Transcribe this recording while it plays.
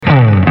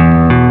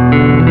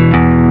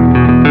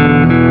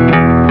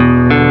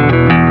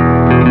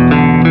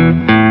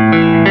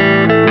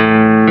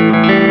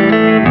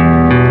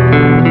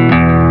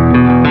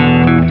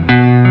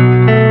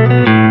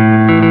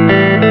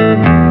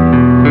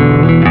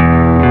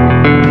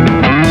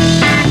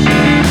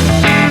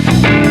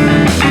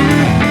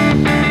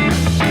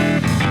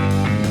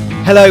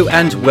Hello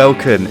and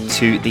welcome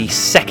to the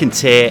Second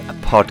Tier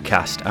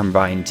podcast. I'm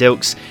Ryan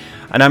Dilks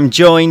and I'm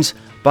joined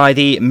by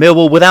the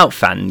Millwall without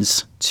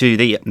fans to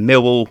the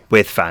Millwall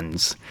with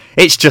fans.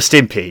 It's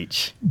Justin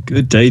Peach.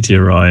 Good day to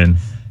you, Ryan.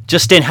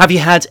 Justin, have you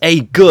had a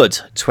good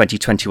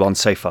 2021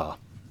 so far?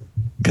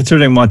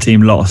 Considering my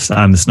team lost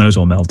and the snow's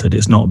all melted,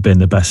 it's not been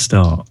the best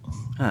start.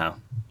 Oh,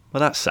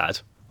 well that's sad.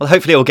 Well,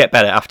 hopefully it will get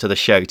better after the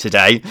show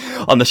today.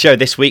 On the show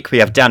this week, we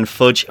have Dan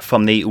Fudge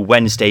from the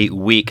Wednesday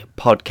Week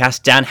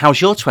podcast. Dan,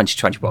 how's your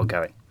 2021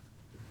 going?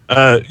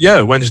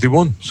 Wednesday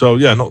won. So,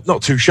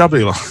 not too shabby.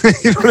 You know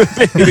what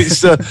I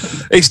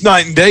mean? It's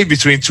night and day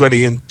between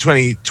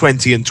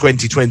 2020 and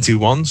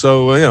 2021.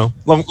 So,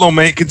 long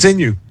may it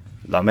continue.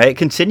 Long may it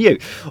continue.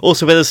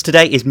 Also with us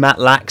today is Matt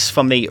Lax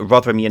from the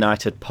Rotherham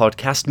United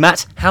podcast.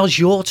 Matt, how's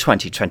your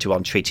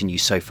 2021 treating you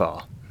so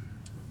far?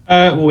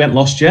 We haven't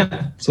lost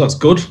yet, so that's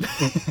good.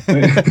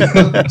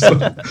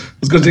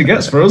 As good as it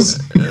gets for us.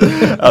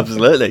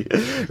 Absolutely.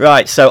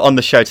 Right, so on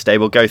the show today,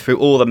 we'll go through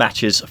all the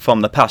matches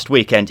from the past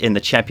weekend in the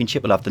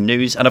Championship. We'll have the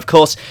news and, of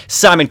course,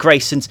 Simon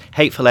Grayson's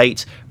Hateful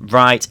Eight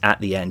right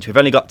at the end. We've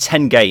only got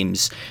 10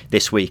 games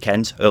this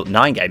weekend. Well,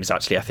 9 games,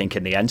 actually, I think,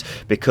 in the end,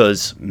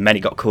 because many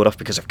got called off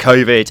because of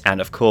COVID and,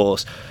 of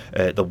course,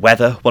 the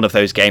weather. One of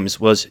those games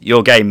was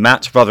your game,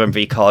 Matt, Rotherham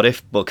v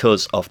Cardiff,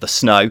 because of the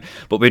snow.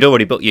 But we'd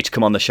already booked you to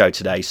come on the show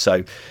today, so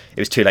it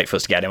was too late for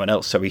us to get anyone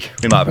else, so we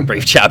might have a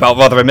brief chat about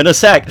Rotherham in a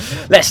sec.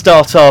 Let's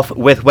start off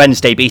with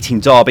Wednesday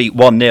beating Derby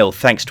 1-0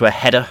 thanks to a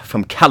header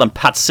from Callum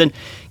Patterson,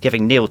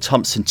 giving Neil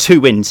Thompson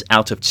 2 wins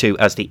out of 2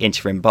 as the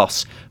interim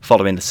boss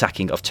following the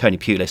sacking of Tony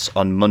Pulis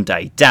on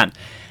Monday. Dan,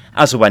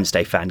 as a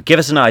Wednesday fan, give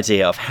us an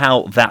idea of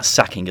how that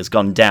sacking has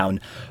gone down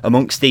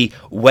amongst the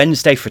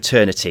Wednesday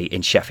fraternity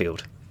in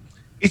Sheffield.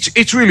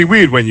 It's really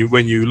weird when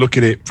you look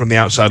at it from the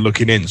outside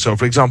looking in. So,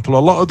 for example, a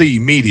lot of the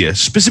media,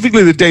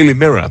 specifically the Daily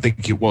Mirror, I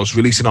think it was,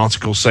 released an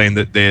article saying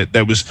that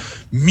there was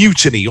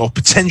mutiny or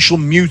potential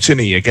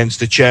mutiny against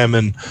the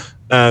chairman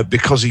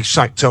because he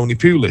sacked Tony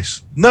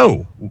Pulis.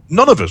 No,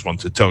 none of us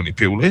wanted Tony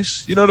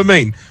Pulis. You know what I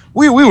mean?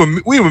 We were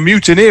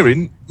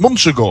mutineering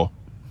months ago.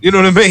 You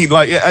know what I mean?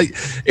 Like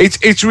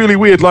it's really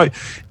weird. Like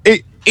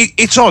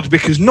it's odd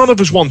because none of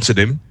us wanted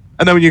him.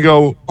 And then when you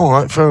go, all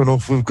right, fair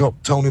enough, we've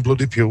got Tony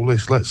bloody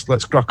Pulis,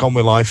 let's crack on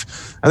with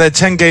life. And then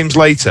 10 games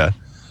later,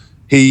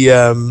 he's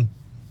been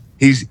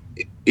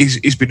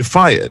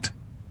fired,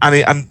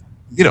 and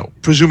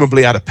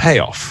presumably had a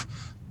payoff.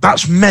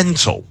 That's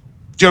mental.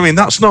 Do you know what I mean?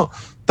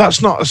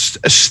 That's not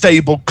a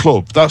stable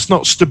club. That's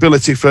not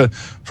stability for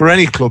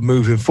any club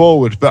moving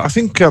forward. But I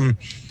think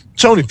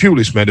Tony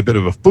Pulis made a bit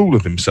of a fool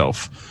of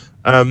himself.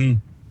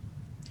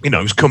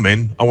 He's come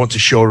in. I want to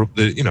shore up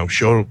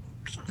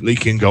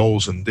leaking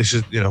goals, and this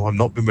is, I've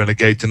not been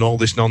relegated and all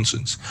this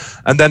nonsense.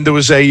 And then there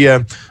was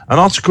an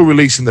article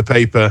released in the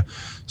paper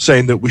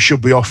saying that we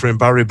should be offering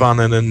Barry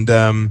Bannon and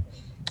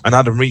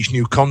Adam Reach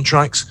new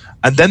contracts.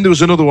 And then there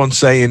was another one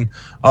saying,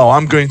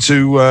 I'm going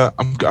to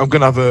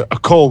have a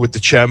call with the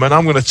chairman.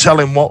 I'm going to tell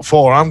him what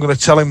for. I'm going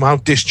to tell him how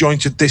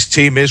disjointed this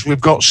team is. We've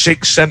got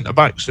 6 centre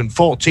backs and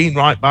 14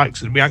 right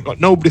backs, and we ain't got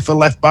nobody for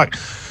left back.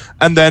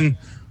 And then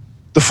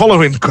the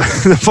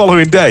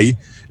following day,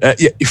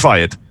 you're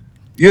fired.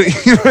 You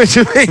know what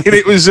I mean?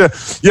 It was,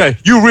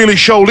 you really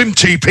showed him,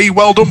 TP.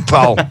 Well done,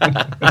 pal.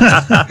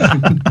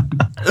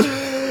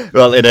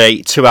 Well, in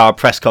a 2-hour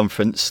press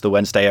conference, the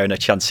Wednesday owner,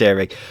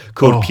 Chansiri,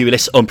 called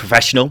Pulis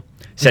unprofessional,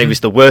 said he was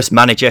the worst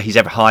manager he's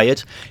ever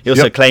hired. He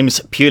also claims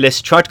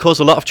Pulis tried to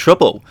cause a lot of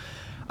trouble.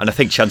 And I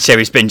think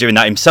Chansiri's been doing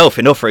that himself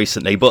enough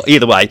recently. But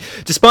either way,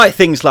 despite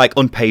things like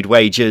unpaid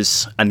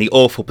wages and the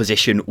awful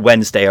position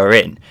Wednesday are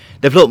in,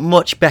 they've looked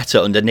much better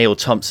under Neil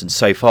Thompson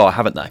so far,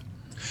 haven't they?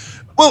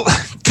 Well,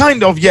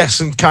 kind of yes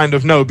and kind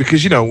of no,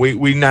 because,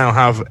 we now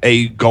have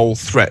a goal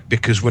threat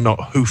because we're not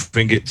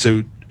hoofing it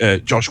to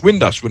Josh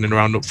Windass running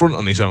around up front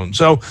on his own.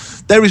 So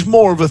there is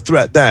more of a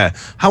threat there.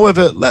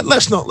 However,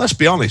 let's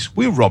be honest,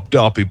 we robbed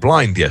Derby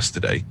blind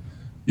yesterday.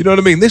 You know what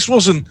I mean?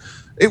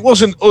 It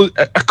wasn't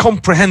a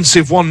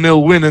comprehensive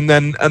 1-0 win and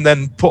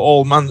then put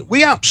all man.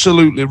 We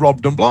absolutely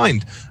robbed them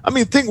blind. I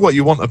mean, think what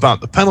you want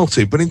about the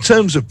penalty, but in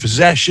terms of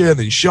possession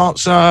and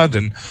shots had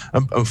and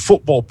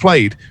football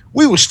played,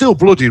 we were still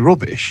bloody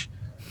rubbish.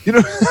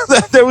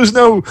 There was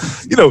no,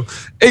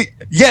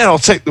 I'll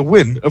take the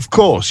win, of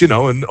course,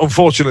 and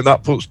unfortunately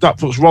that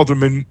puts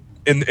Rotherham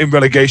in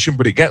relegation,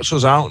 but it gets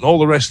us out and all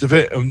the rest of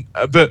it.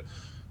 But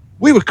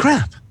we were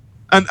crap,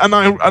 and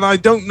I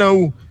don't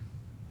know.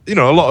 A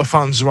lot of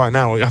fans right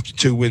now, after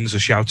 2 wins, are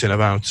shouting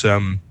about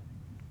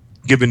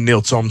giving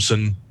Neil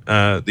Thompson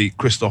the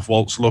Christoph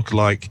Waltz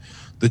look-alike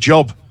the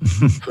job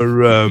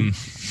for,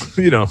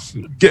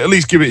 at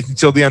least give it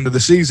until the end of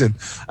the season.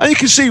 And you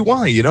can see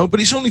why,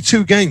 but it's only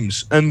 2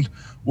 games and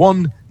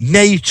 1,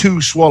 nay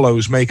 2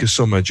 swallows make a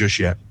summer just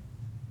yet.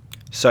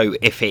 So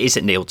if it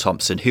isn't Neil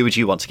Thompson, who would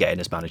you want to get in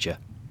as manager?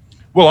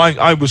 Well,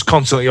 I was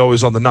constantly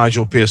always on the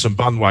Nigel Pearson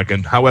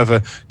bandwagon.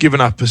 However, given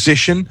our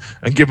position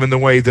and given the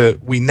way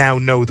that we now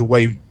know the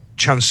way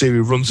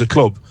Chansiri runs the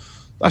club,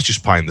 that's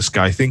just pie in the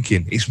sky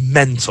thinking. It's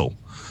mental.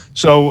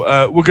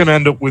 So we're going to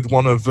end up with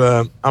one of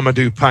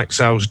Amadou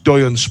Paxau's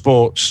Doyen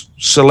Sports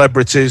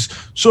celebrities,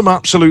 some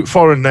absolute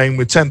foreign name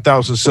with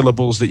 10,000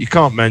 syllables that you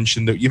can't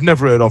mention, that you've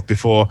never heard of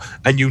before,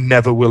 and you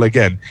never will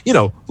again. You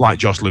know, like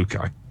Josh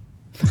Lukai.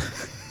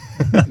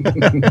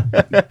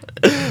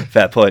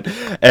 Fair point.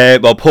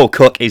 Well, Paul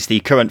Cook is the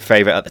current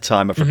favourite at the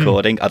time of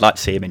recording. I'd like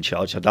to see him in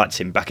charge. I'd like to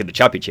see him back in the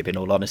Championship, in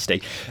all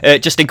honesty.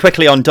 Just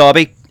quickly on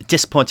Derby,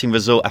 disappointing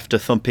result after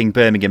thumping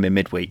Birmingham in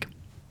midweek.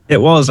 It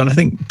was, and I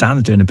think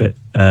Dan's doing a bit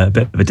of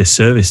a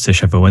disservice to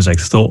Sheffield Wednesday. I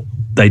thought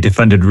they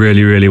defended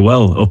really, really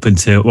well from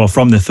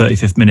the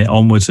 35th minute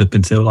onwards up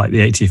until like the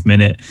 80th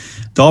minute.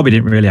 Derby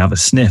didn't really have a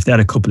sniff. They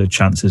had a couple of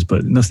chances,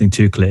 but nothing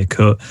too clear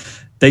cut.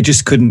 They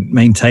just couldn't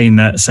maintain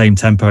that same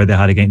tempo they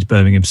had against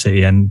Birmingham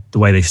City, and the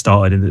way they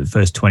started in the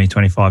first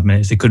 20-25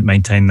 minutes, they couldn't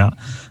maintain that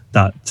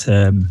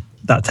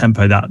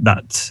tempo,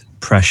 that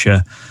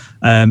pressure,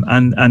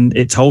 and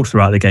it told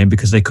throughout the game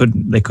because they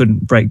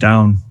couldn't break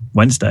down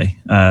Wednesday.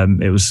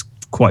 It was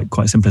quite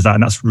simple as that,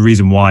 and that's the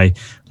reason why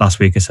last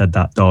week I said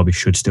that Derby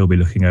should still be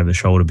looking over the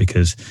shoulder,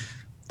 because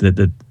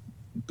the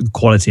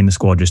quality in the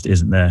squad just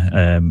isn't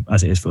there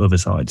as it is for other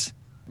sides.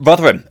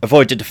 Rotherham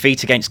avoided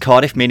defeat against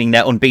Cardiff, meaning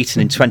they're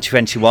unbeaten in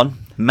 2021.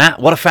 Matt,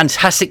 what a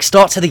fantastic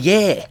start to the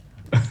year.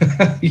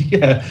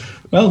 Yeah,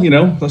 well,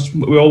 that's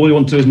what we all we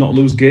want to do, is not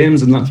lose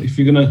games, and that's, if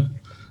you're going to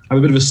have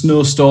a bit of a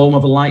snowstorm,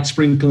 have a light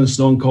sprinkle of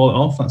snow and call it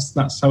off,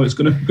 that's how it's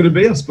going to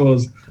be, I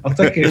suppose. I'll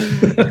take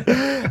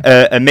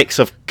it. A mix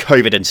of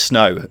COVID and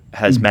snow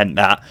has meant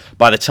that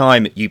by the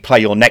time you play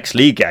your next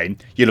league game,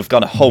 you'll have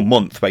gone a whole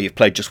month where you've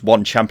played just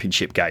one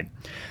Championship game.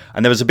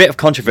 And there was a bit of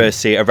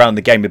controversy around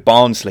the game with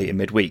Barnsley in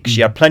midweek.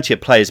 She had plenty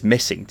of players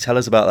missing. Tell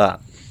us about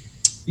that.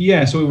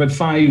 Yeah, so we've had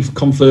 5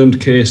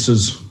 confirmed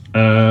cases,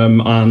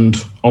 and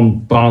on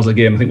Barnsley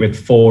game, I think we had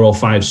 4 or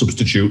 5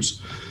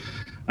 substitutes.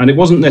 And it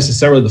wasn't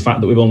necessarily the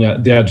fact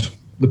that they had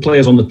the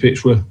players on the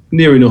pitch were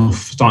near enough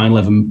starting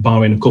 11,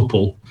 barring a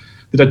couple.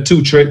 They'd had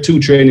two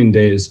training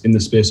days in the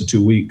space of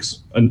 2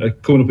 weeks, and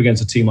coming up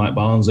against a team like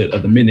Barnsley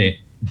at the minute,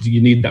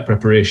 you need that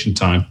preparation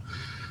time.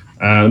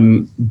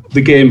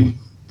 The game,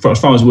 as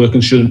far as we're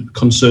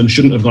concerned,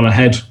 shouldn't have gone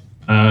ahead.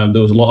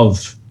 There was a lot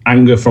of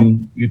anger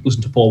from, you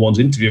listen to Paul Warne's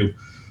interview.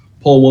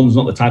 Paul Warne's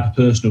not the type of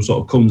person who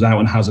sort of comes out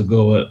and has a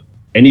go at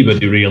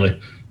anybody, really.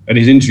 And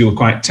his interview was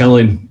quite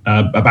telling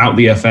about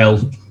the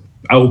EFL,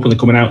 openly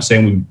coming out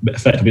saying we've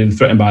effectively been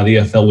threatened by the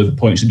EFL with a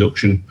points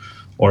deduction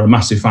or a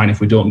massive fine if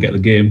we don't get the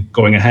game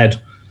going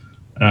ahead,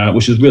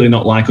 which is really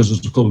not like us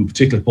as a club, and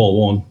particularly Paul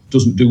Warne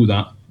doesn't do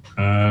that.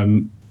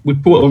 We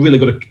put a really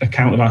good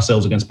account of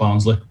ourselves against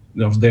Barnsley.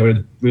 They were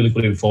a really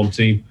good informed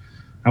team,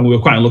 and we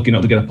were quite lucky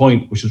not to get a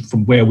point, which is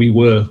from where we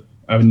were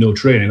having no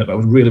training. That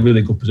was a really,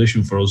 really good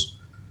position for us.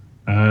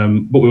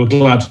 But we were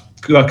glad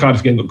that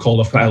Cardiff game got called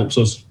off. That helps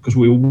us, because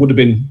we would have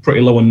been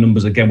pretty low on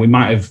numbers again. We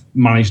might have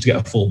managed to get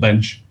a full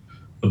bench,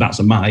 but that's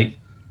a might.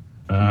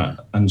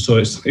 And so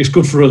it's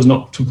good for us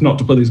not to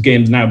play these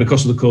games now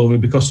because of the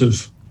COVID, because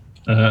of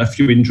a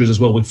few injuries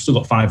as well. We've still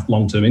got 5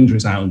 long-term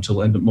injuries out until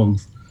the end of the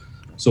month.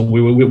 So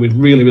we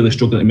really, really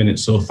struggled at the minute.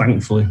 So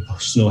thankfully,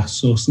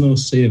 snow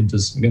saved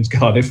us against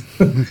Cardiff.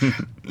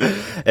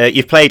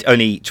 You've played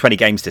only 20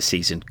 games this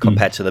season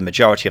compared to the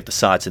majority of the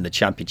sides in the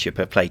Championship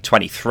have played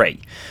 23.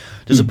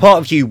 Does a part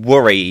of you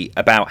worry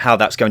about how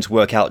that's going to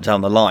work out down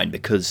the line?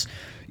 Because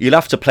you'll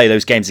have to play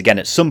those games again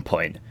at some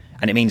point,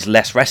 and it means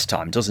less rest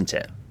time, doesn't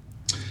it?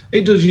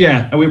 It does,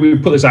 yeah. And we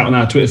put this out on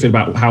our Twitter feed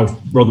about how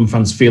Rotherham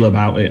fans feel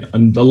about it,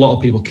 and a lot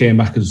of people came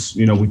back as,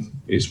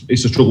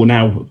 it's a struggle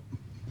now.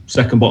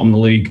 Second bottom of the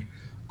league,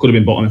 could have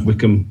been bottom if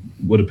Wycombe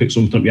would have picked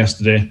something up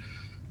yesterday.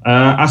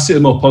 I see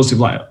it more positive.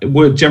 Like,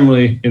 we're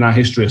generally in our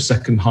history a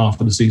second half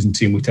of the season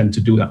team. We tend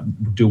to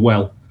do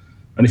well.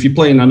 And if you're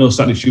playing, I know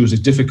Saturday Tuesday is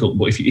difficult,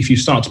 but if you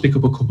start to pick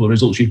up a couple of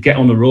results, you get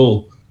on the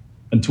roll.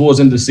 And towards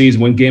the end of the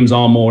season, when games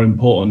are more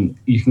important,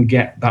 you can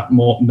get that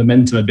more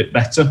momentum a bit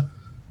better.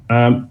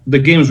 The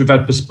games we've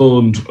had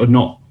postponed are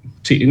not.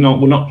 We're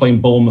not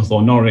playing Bournemouth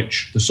or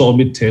Norwich, the sort of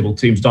mid-table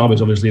teams.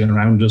 Derby's obviously in and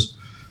around us.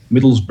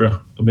 Middlesbrough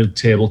are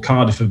mid-table.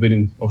 Cardiff have been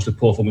in obviously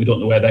poor form. We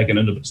don't know where they're going to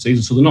end up at the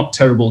season. So they're not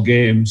terrible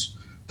games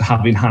to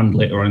have in hand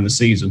later on in the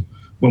season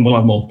when we'll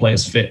have more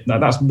players fit.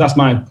 That's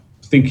my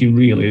thinking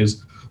really,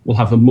 is we'll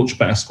have a much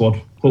better squad.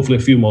 Hopefully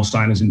a few more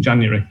signings in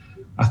January.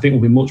 I think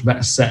we'll be much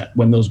better set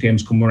when those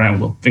games come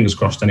around. Well, fingers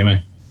crossed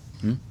anyway.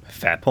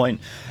 Fair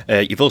point.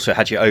 You've also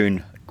had your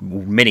own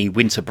mini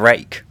winter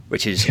break,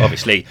 which is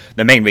obviously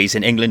the main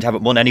reason England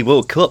haven't won any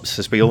World Cups,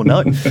 as we all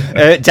know.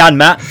 Dan,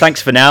 Matt,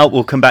 thanks for now.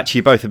 We'll come back to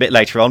you both a bit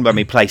later on when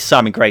we play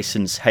Simon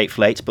Grayson's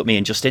Hateful Eight, but me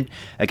and Justin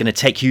are going to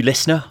take you,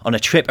 listener, on a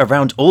trip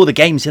around all the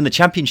games in the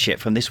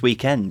Championship from this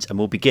weekend, and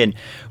we'll begin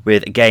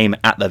with a game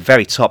at the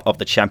very top of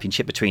the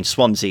Championship between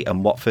Swansea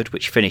and Watford,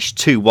 which finished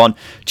 2-1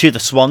 to the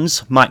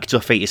Swans. Mike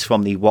Duffy is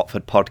from the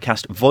Watford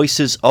podcast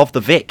Voices of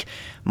the Vic.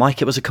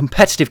 Mike, it was a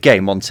competitive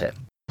game, wasn't it?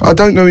 I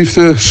don't know if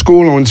the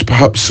scorelines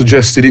perhaps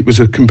suggested it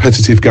was a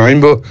competitive game,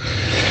 but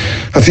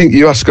I think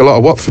you ask a lot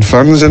of Watford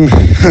fans and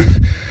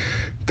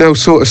they'll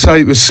sort of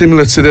say it was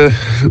similar to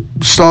the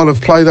style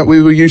of play that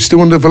we were used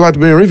to under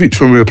Vladimir Ivic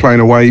when we were playing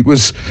away. It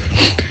was,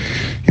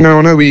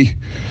 I know we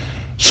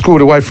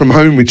scored away from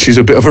home, which is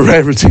a bit of a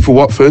rarity for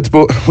Watford,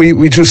 but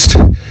we just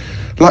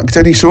lacked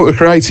any sort of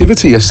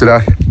creativity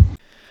yesterday.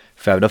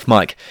 Fair enough,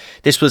 Mike.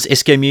 This was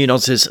Isco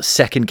Munoz's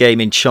second game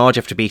in charge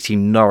after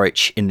beating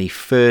Norwich in the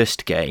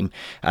first game.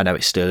 I know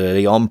it's still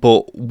early on,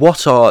 but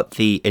what are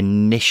the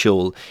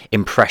initial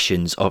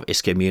impressions of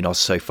Isco Munoz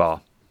so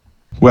far?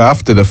 Well,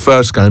 after the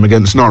first game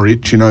against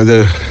Norwich,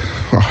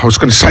 I was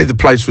going to say the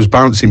place was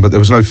bouncing, but there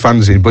was no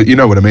fans in, but you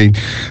know what I mean.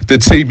 The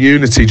team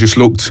unity just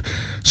looked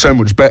so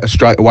much better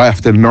straight away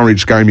after the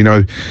Norwich game.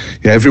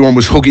 Everyone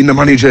was hugging the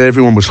manager,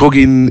 everyone was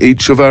hugging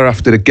each other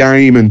after the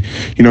game, and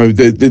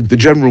the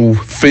general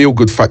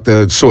feel-good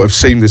factor sort of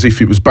seemed as if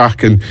it was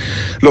back. And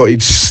look,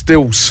 it's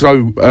still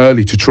so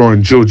early to try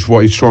and judge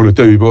what he's trying to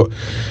do, but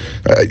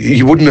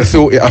you wouldn't have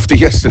thought it after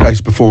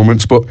yesterday's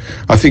performance, but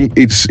I think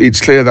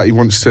it's clear that he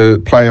wants to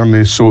play on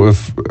this sort of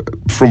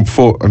front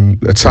foot,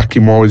 and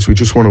attacking wise we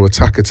just want to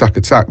attack,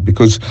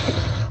 because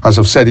as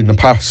I've said in the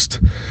past,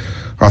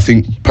 I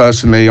think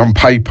personally on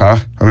paper,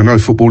 and I know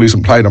football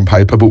isn't played on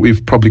paper, but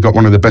we've probably got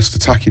one of the best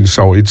attacking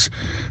sides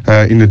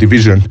in the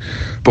division,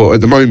 but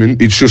at the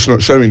moment it's just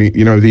not showing it.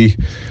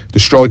 The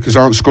strikers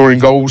aren't scoring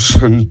goals,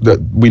 and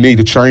that we need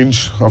a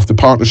change of the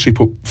partnership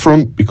up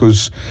front,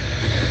 because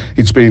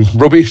it's been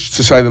rubbish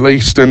to say the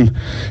least. And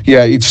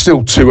yeah, it's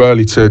still too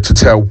early to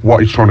tell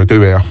what he's trying to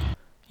do here.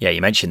 Yeah, you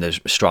mentioned the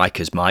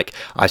strikers, Mike.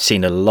 I've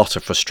seen a lot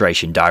of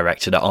frustration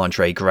directed at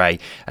Andre Gray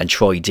and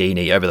Troy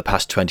Deeney over the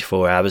past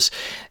 24 hours.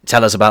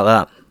 Tell us about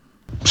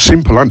that.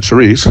 Simple answer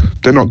is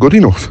they're not good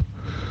enough.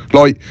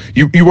 Like,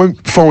 you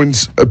won't find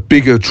a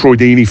bigger Troy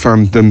Deeney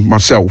fan than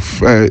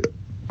myself. I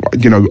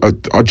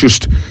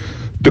just,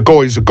 the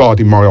guy's a god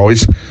in my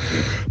eyes.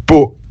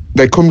 But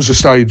there comes a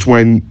stage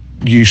when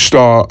you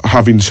start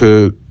having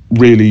to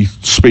really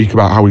speak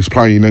about how he's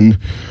playing, and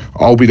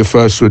I'll be the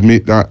first to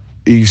admit that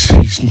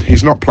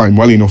he's not playing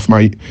well enough,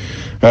 mate.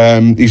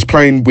 He's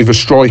playing with a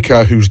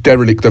striker who's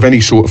derelict of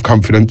any sort of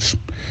confidence.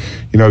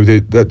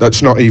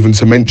 That's not even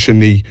to mention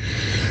the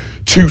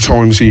 2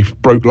 times he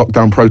broke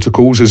lockdown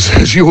protocols,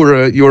 as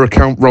your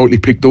account rightly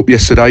picked up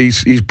yesterday.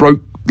 He's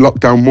broke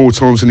lockdown more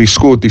times than he's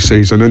scored this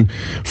season, and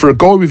for a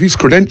guy with his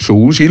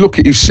credentials, you look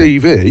at his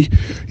CV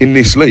in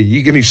this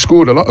league and he's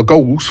scored a lot of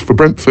goals for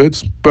Brentford,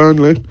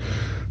 Burnley,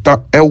 that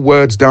L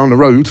words down the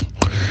road.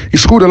 He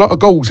scored a lot of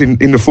goals in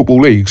the Football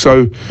League,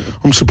 so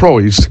I'm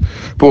surprised.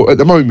 But at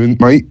the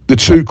moment, mate, the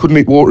 2 couldn't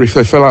hit water if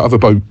they fell out of a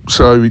boat,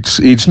 so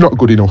it's not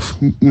good enough,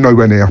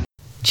 nowhere near.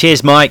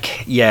 Cheers,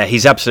 Mike. Yeah,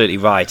 he's absolutely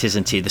right,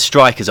 isn't he? The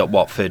strikers at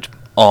Watford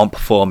aren't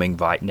performing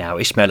right now.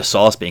 Ismaila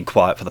Sarr's been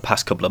quiet for the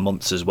past couple of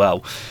months as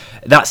well.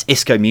 That's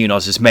Isco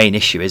Munoz's main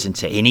issue,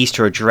 isn't it? He needs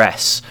to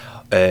address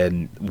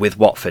with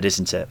Watford,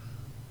 isn't it?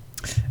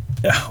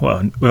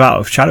 Well,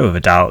 without a shadow of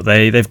a doubt,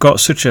 they've got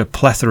such a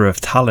plethora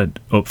of talent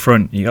up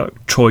front. You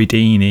got Troy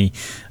Deeney,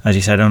 as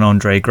you said, and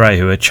Andre Gray,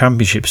 who are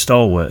championship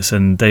stalwarts,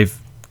 and they've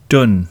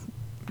done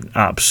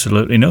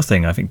absolutely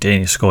nothing. I think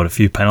Deeney scored a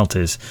few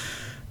penalties.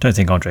 Don't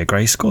think Andre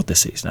Gray scored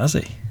this season, has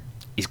he?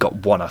 He's got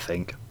 1, I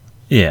think.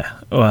 Yeah,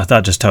 well,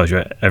 that just tells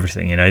you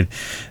everything.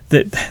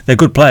 They're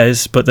good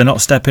players, but they're not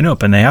stepping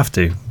up, and they have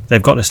to.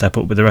 They've got to step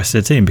up with the rest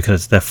of the team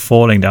because they're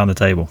falling down the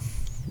table.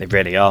 They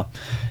really are.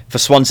 For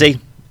Swansea,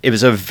 it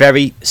was a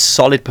very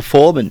solid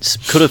performance.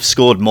 Could have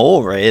scored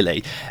more,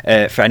 really.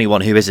 For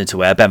anyone who isn't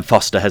aware, Ben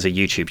Foster has a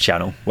YouTube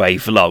channel where he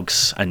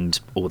vlogs and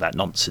all that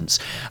nonsense.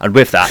 And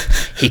with that,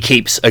 he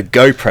keeps a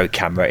GoPro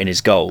camera in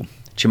his goal.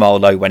 Jamal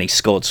Lowe, when he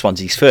scored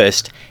Swansea's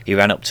first, he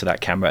ran up to that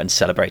camera and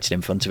celebrated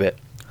in front of it.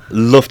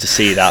 Love to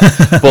see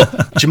that.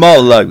 But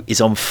Jamal Lowe is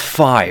on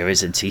fire,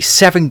 isn't he?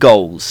 7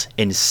 goals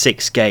in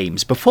 6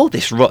 games. Before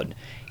this run,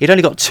 he'd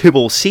only got 2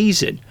 all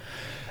season.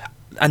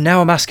 And now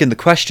I'm asking the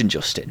question,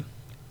 Justin.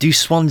 Do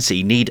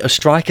Swansea need a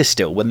striker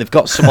still when they've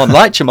got someone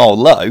like Jamal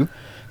Lowe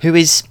who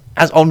is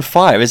as on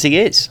fire as he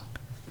is?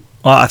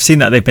 Well, I've seen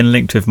that they've been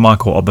linked with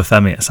Michael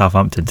Obafemi at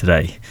Southampton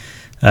today.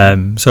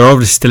 So they're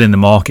obviously still in the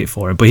market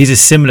for him. But he's a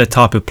similar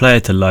type of player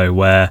to Lowe,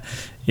 where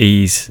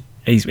he's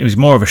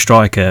more of a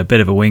striker, a bit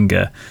of a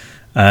winger.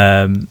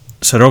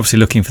 So they're obviously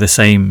looking for the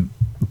same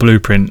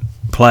blueprint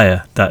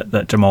player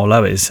that Jamal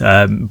Lowe is.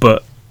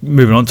 But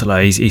moving on to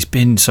Lowe, he's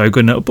been so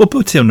good. Up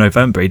until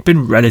November, he'd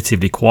been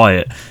relatively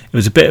quiet. It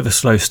was a bit of a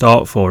slow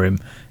start for him.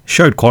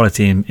 Showed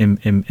quality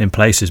in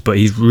places, but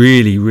he's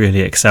really,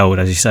 really excelled,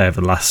 as you say,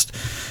 over the last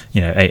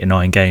 8 or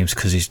 9 games,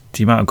 because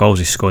the amount of goals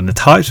he's scored and the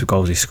types of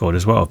goals he's scored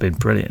as well have been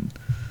brilliant.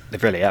 They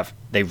really have.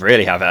 They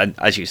really have. And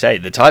as you say,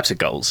 the types of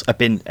goals have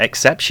been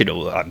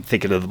exceptional. I'm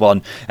thinking of the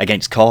one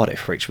against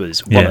Cardiff, which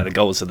was one of the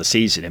goals of the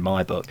season in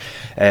my book.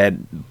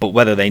 But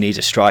whether they need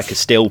a striker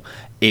still,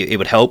 it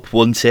would help,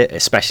 wouldn't it?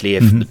 Especially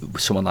if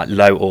someone like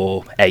Lowe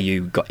or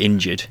AU got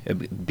injured. It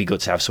would be good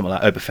to have someone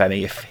like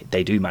Obafemi if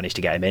they do manage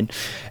to get him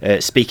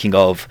in. Speaking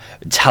of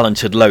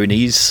talented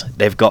loanies,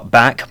 they've got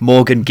back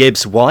Morgan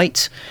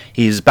Gibbs-White.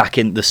 He's back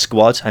in the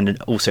squad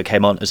and also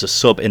came on as a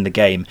sub in the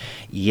game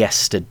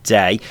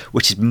yesterday,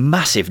 which is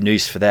massive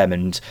news for them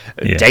and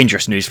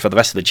dangerous news for the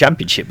rest of the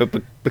championship.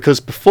 But because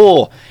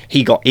before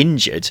he got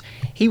injured,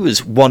 he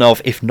was one of,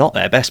 if not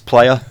their best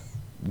player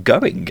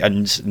going.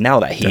 And now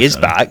that he is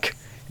back,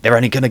 they're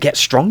only going to get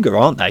stronger,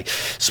 aren't they?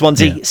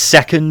 Swansea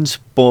second,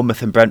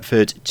 Bournemouth and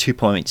Brentford 2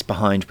 points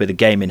behind with a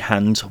game in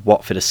hand.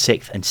 Watford are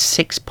 6th and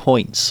 6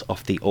 points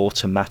off the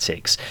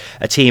automatics.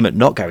 A team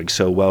not going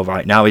so well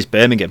right now is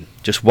Birmingham.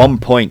 Just 1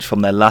 point from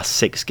their last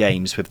 6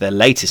 games, with their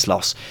latest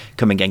loss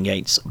coming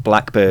against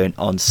Blackburn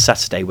on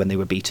Saturday when they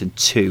were beaten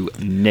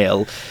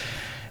 2-0.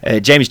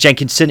 James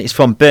Jenkinson is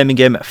from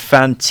Birmingham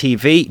Fan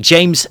TV.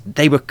 James,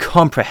 they were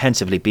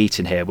comprehensively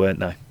beaten here, weren't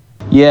they?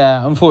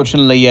 Yeah,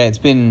 unfortunately, it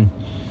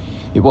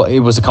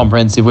was a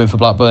comprehensive win for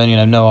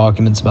Blackburn. No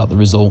arguments about the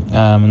result,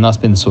 and that's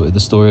been sort of the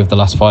story of the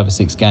last 5 or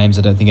 6 games.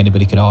 I don't think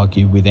anybody could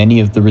argue with any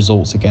of the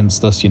results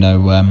against us. The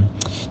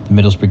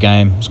Middlesbrough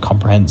game was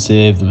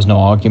comprehensive. There was no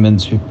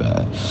arguments.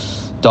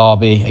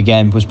 Derby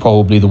again was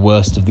probably the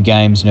worst of the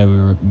games. We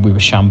were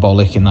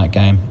shambolic in that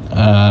game.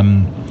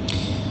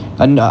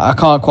 And I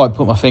can't quite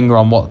put my finger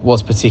on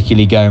what's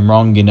particularly going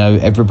wrong.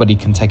 Everybody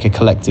can take a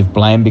collective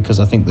blame because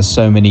I think there's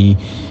so many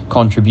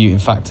contributing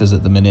factors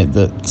at the minute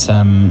that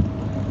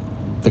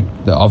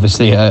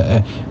obviously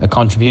are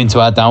contributing to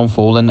our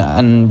downfall.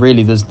 And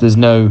really, there's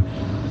no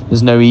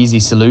easy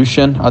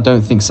solution. I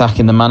don't think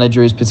sacking the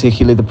manager is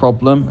particularly the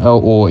problem,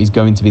 or is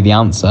going to be the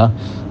answer.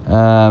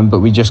 But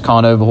we just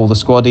can't overhaul the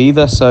squad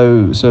either.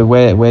 So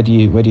where do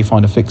you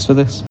find a fix for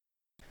this?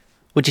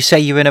 Would you say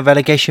you're in a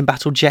relegation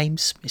battle,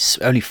 James? It's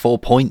only 4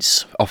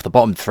 points off the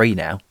bottom 3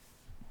 now.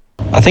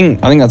 I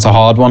think that's a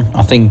hard one.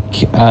 I think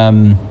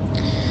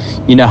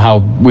how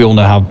we all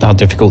know how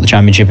difficult the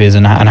championship is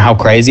and how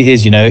crazy it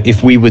is.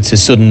 If we were to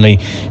suddenly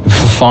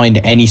find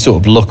any sort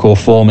of luck or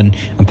form and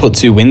put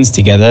 2 wins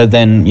together,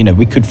 then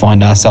we could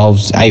find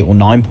ourselves 8 or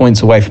 9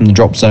 points away from the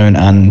drop zone,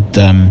 and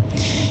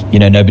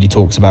nobody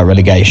talks about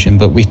relegation.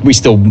 But we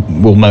still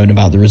will moan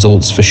about the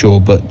results for sure.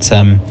 But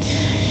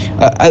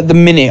at the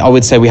minute, I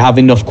would say we have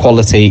enough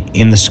quality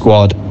in the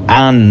squad,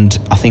 and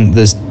I think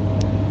there's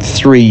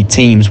 3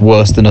 teams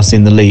worse than us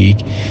in the league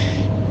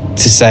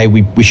to say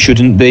we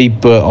shouldn't be.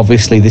 But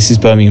obviously this is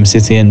Birmingham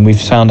City and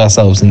we've found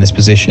ourselves in this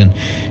position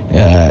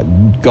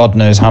God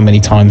knows how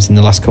many times in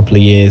the last couple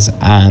of years,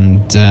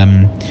 and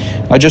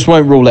I just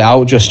won't rule it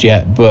out just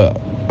yet. But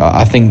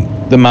I think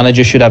the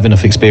manager should have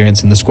enough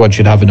experience and the squad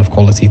should have enough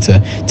quality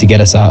to get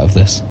us out of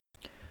this.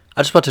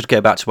 I just wanted to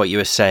go back to what you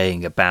were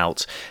saying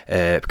about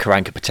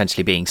Karanka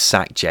potentially being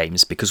sacked,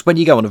 James, because when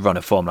you go on a run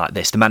of form like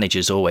this, the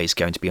manager's always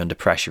going to be under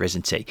pressure,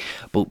 isn't he?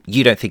 But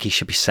you don't think he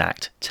should be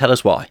sacked. Tell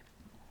us why.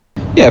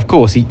 Yeah, of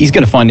course. He's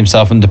going to find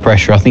himself under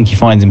pressure. I think he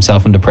finds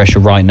himself under pressure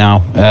right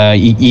now.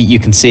 You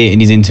can see it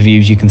in his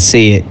interviews. You can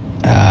see it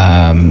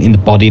in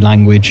the body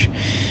language.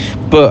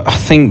 But I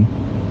think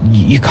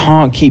you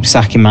can't keep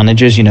sacking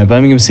managers.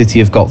 Birmingham City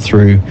have got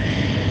through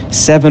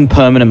 7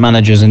 permanent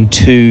managers and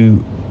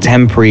 2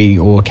 temporary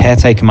or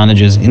caretaker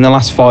managers in the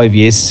last 5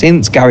 years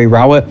since Gary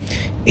Rowett.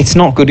 It's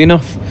not good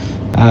enough.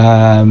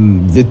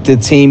 The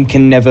team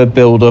can never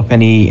build up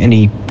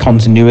any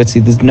continuity.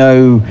 There's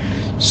no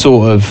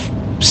sort of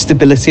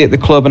stability at the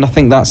club, and I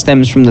think that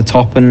stems from the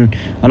top, and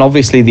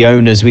obviously the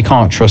owners, we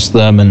can't trust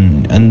them,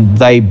 and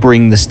they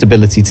bring the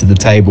stability to the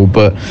table.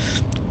 But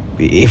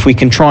if we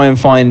can try and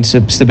find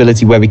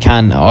stability where we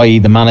can, i.e.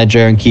 the manager,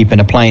 and keeping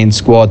a playing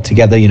squad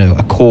together,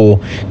 a core,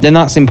 then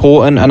that's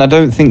important. And I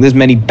don't think there's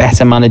many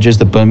better managers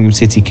that Birmingham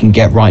City can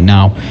get right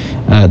now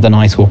than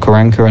Aitor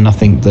Karanka, and I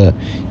think that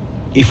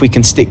if we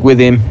can stick with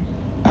him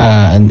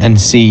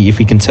and see if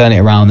we can turn it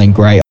around, then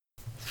great.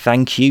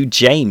 Thank you,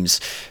 James.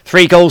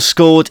 3 goals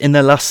scored in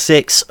the last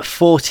 6,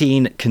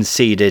 14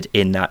 conceded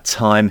in that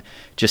time.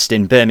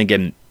 Justin,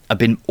 Birmingham have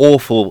been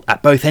awful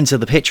at both ends of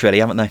the pitch, really,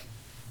 haven't they?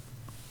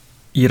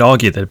 You'd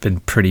argue they've been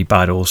pretty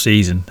bad all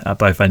season at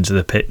both ends of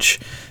the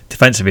pitch.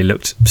 Defensively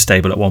looked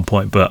stable at one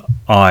point, but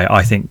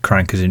I think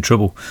Karanka's in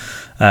trouble.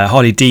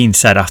 Harley Dean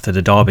said after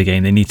the Derby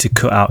game they need to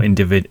cut out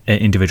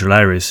individual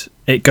errors.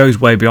 It goes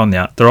way beyond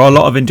that. There are a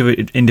lot of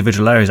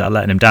individual errors that are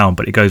letting him down,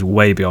 but it goes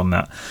way beyond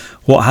that.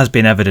 What has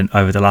been evident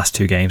over the last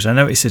 2 games, I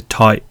know it's a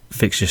tight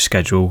fixture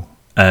schedule,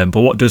 but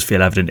what does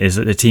feel evident is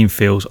that the team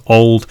feels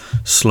old,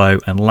 slow,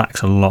 and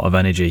lacks a lot of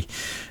energy.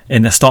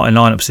 In the starting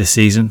lineups this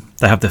season,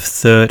 they have the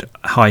 3rd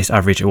highest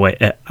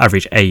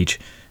average age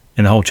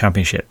in the whole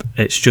championship.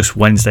 It's just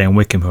Wednesday and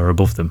Wycombe who are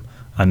above them,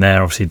 and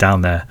they're obviously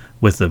down there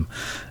with them.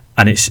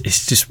 And it's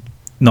just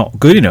not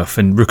good enough,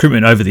 and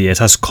recruitment over the years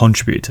has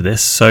contributed to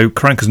this. So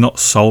Karanka's not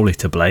solely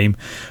to blame,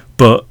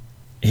 but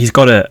he's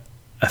got a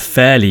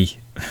fairly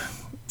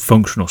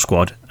functional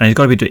squad, and he's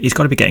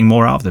got to be getting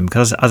more out of them,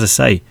 because as I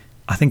say,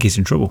 I think he's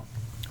in trouble.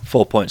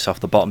 4 points off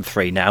the bottom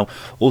three now.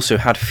 Also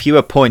had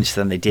fewer points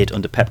than they did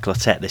under Pep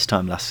Clotet this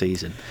time last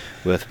season.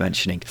 Worth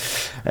mentioning.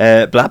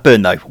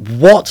 Blackburn, though,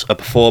 what a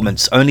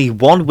performance. Only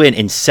one win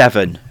in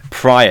 7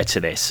 prior to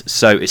this,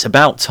 so it's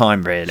about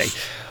time, really.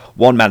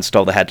 One man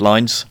stole the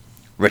headlines.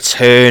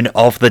 Return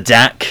of the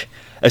Dack.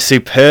 A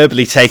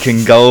superbly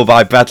taken goal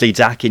by Bradley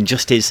Dack in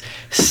just his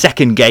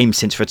second game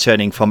since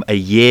returning from a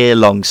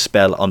year-long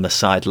spell on the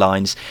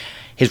sidelines.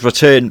 His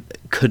return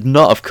could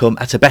not have come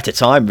at a better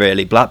time,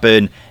 really.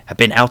 Blackburn have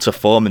been out of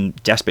form and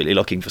desperately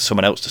looking for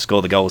someone else to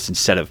score the goals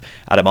instead of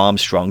Adam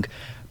Armstrong.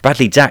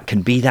 Bradley Dack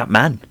can be that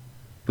man.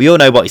 We all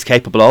know what he's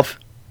capable of.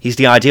 He's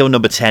the ideal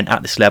number 10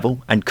 at this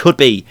level and could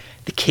be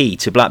the key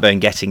to Blackburn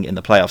getting in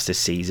the playoffs this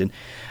season.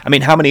 I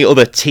mean, how many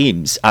other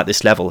teams at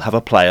this level have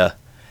a player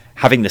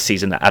having the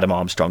season that Adam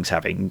Armstrong's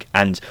having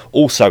and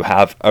also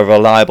have a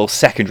reliable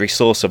secondary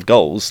source of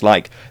goals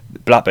like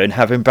Blackburn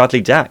have in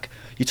Bradley Dack?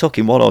 You're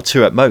talking 1 or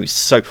 2 at most.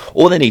 So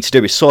all they need to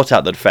do is sort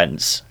out the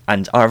defence,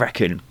 and I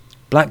reckon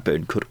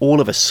Blackburn could all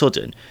of a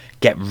sudden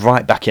get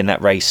right back in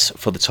that race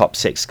for the top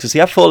 6, because they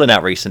have fallen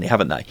out recently,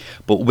 haven't they?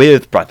 But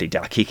with Bradley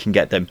Dack, he can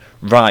get them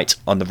right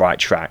on the right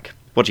track.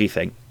 What do you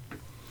think?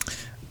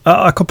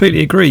 I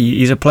completely agree.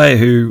 He's a player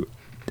who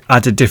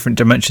adds a different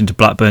dimension to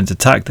Blackburn's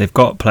attack. They've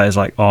got players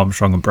like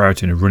Armstrong and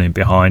Brereton who are running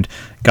behind.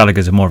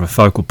 Gallagher's a more of a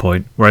focal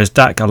point, whereas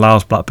Dack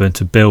allows Blackburn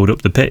to build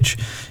up the pitch.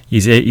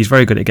 He's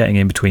very good at getting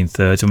in between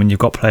thirds, and when you've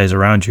got players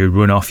around you who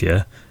run off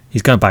you,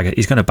 he's going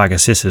to bag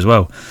assists as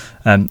well.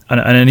 And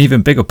an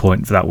even bigger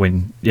point for that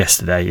win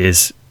yesterday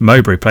is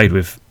Mowbray played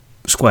with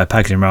square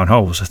pegs in round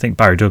holes. I think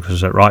Barry Douglas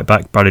was at right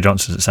back, Bradley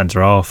Johnson's at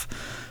centre half.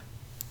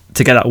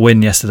 To get that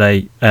win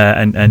yesterday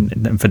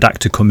and for Dack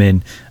to come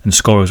in and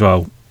score as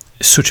well,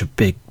 it's such a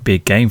big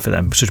game for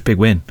them, such a big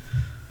win.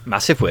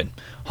 Massive win.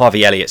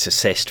 Harvey Elliott's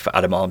assist for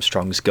Adam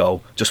Armstrong's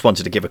goal. Just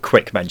wanted to give a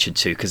quick mention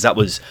to, because that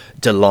was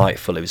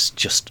delightful. It was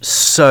just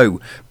so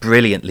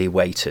brilliantly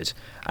weighted.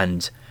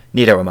 And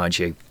need I remind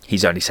you,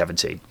 he's only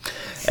 17.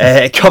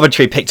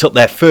 Coventry picked up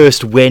their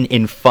first win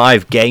in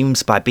 5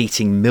 games by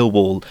beating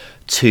Millwall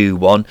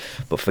 2-1.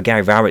 But for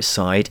Gary Rowett's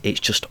side, it's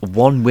just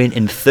 1 win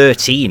in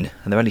 13,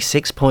 and they're only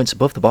 6 points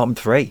above the bottom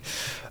 3.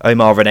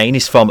 Omar Renane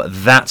is from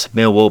That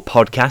Millwall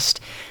podcast,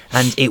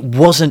 and it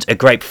wasn't a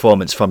great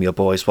performance from your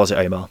boys, was it,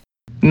 Omar?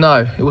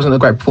 No, it wasn't a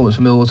great performance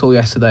from Millwall at all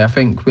yesterday. I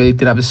think we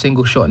didn't have a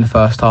single shot in the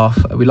first half.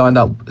 We lined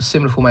up a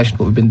similar formation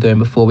to what we've been doing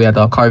before we had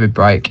our COVID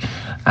break.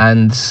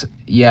 And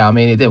yeah, I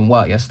mean, it didn't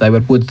work yesterday. We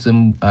had Woods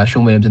and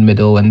Sean Williams in the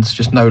middle and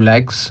just no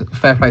legs.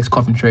 Fair play to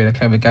Coventry. They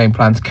came with a game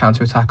plan to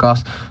counter-attack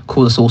us,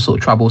 caused us all sort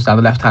of troubles down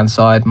the left-hand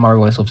side. Murray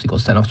Wallace obviously got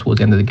sent off towards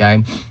the end of the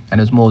game.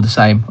 And it was more of the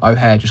same.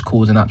 O'Hare just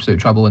causing absolute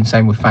trouble, and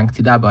same with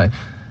Fanky Dabo.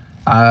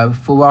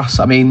 For us,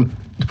 I mean,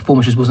 the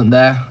performance just wasn't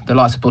there. The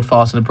likes of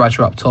Budfast and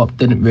Bradshaw up top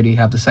didn't really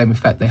have the same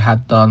effect they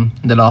had done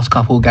in the last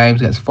couple of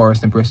games against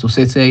Forest and Bristol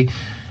City.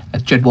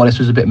 Jed Wallace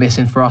was a bit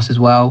missing for us as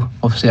well.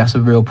 Obviously, that's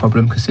a real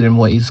problem considering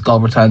what his goal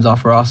returns are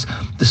for us.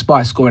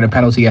 Despite scoring a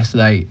penalty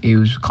yesterday, he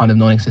was kind of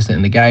non-existent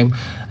in the game.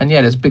 And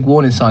yeah, there's big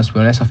warning signs, to be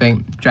honest. I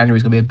think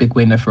January's going to be a big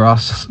window for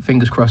us.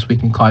 Fingers crossed we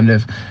can kind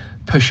of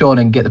push on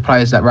and get the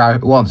players that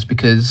Rowett wants,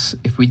 because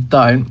if we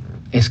don't,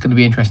 it's going to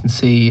be interesting to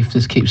see if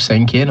this keeps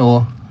sinking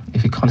or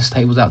if it kind of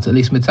stables out to at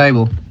least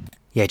mid-table.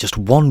 Yeah, just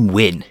 1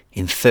 win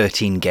in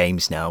 13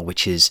 games now,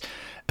 which is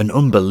an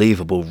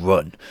unbelievable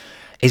run.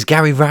 Is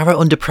Gary Rowett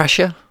under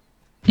pressure?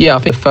 Yeah, I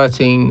think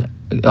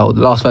the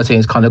last 13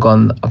 has kind of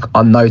gone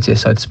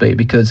unnoticed, so to speak,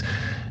 because,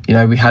 you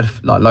know, we had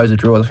like loads of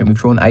draws. I think we've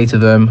drawn 8 of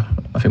them.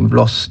 I think we've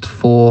lost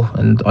 4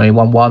 and only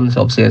won 1.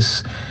 So obviously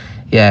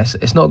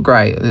it's not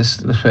great. Let's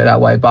put it that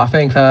way. But I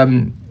think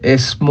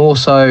it's more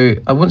so,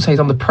 I wouldn't say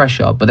he's under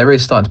pressure, but there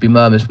is starting to be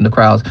murmurs from the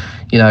crowd,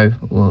 you know,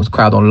 well, the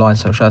crowd online,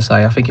 so should I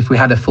say. I think if we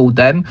had a full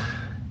den,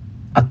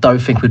 I don't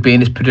think we'd be in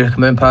this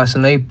predicament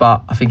personally,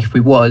 but I think if we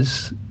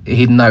was,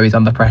 he'd know he's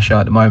under pressure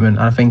at the moment.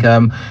 And I think,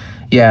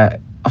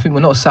 I think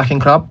we're not a sacking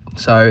club,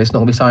 so it's not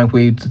going to be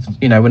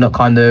something we're not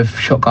kind of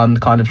shotgun,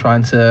 kind of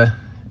trying to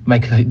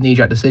make a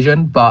knee-jerk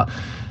decision, but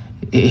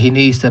he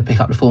needs to pick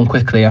up the form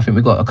quickly. I think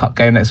we've got a cup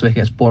game next week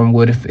against Boreham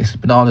Wood. If it's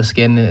banana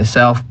skin in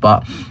itself,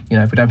 but you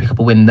know, if we don't pick up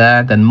a win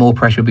there, then more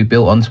pressure will be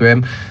built onto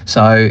him.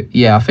 So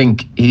yeah, I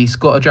think he's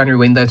got a January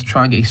window to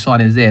try and get his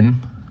signings in.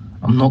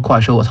 I'm not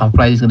quite sure what type of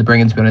players he's going to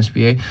bring in, to be honest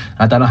with you.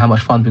 I don't know how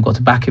much funds we've got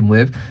to back him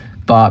with,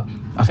 but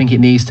I think it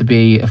needs to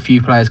be a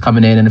few players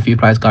coming in and a few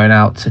players going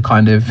out to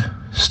kind of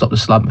stop the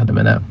slump at the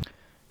minute.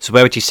 So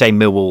where would you say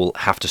Millwall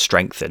have to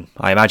strengthen?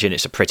 I imagine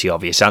it's a pretty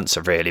obvious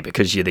answer, really,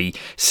 because you're the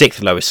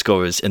 6th lowest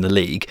scorers in the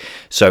league.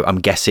 So I'm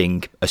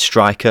guessing a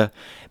striker,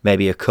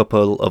 maybe a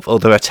couple of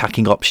other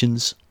attacking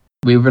options.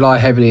 We rely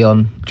heavily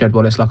on Jed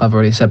Wallace, like I've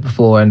already said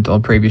before, and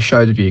on previous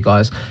shows with you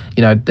guys.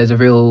 You know, there's a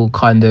real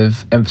kind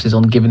of emphasis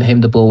on giving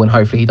him the ball, and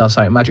hopefully he does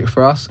something magic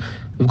for us.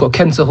 We've got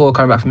Ken Sahor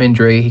coming back from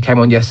injury. He came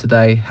on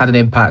yesterday, had an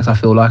impact, I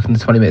feel like, in the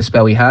 20-minute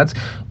spell he had.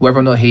 Whether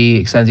or not he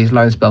extends his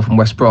loan spell from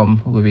West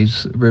Brom with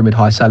his rumoured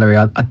high salary,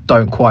 I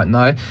don't quite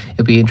know.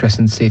 It'll be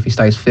interesting to see if he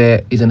stays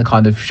fit. He's in the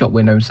kind of shop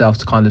window himself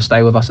to kind of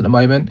stay with us at the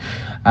moment.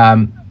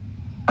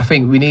 I I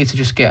think we need to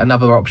just get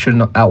another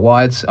option out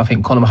wide. I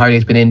think Conor Mahoney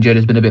has been injured,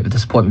 has been a bit of a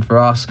disappointment for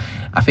us.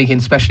 I think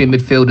especially in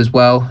midfield as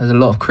well, there's a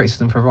lot of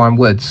criticism for Ryan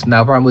Woods.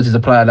 Now, Ryan Woods is a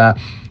player that,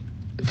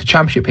 for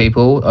Championship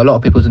people, a lot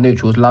of people as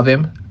neutrals love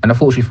him. And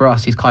unfortunately for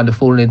us, he's kind of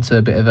fallen into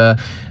a bit of a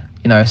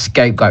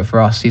scapegoat for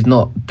us. He's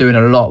not doing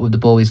a lot with the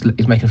ball. He's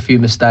making a few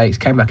mistakes.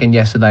 Came back in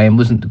yesterday and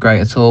wasn't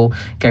great at all.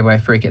 Gave away a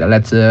free kick that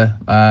led to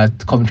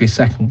Coventry's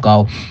second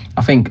goal.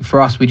 I think for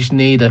us, we just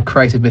need a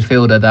creative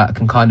midfielder that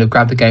can kind of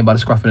grab the game by the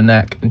scruff of the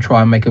neck and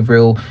try and make a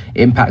real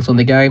impact on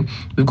the game.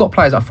 We've got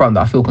players up front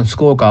that I feel can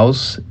score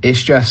goals.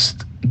 It's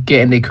just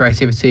getting the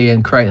creativity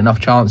and creating enough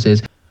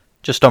chances.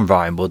 Just on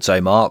Ryan Woods,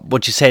 Omar,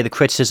 would you say the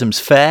criticism's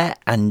fair?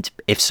 And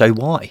if so,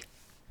 why?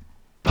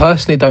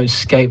 Personally, don't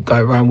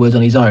scapegoat Ryan Woods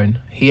on his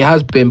own. He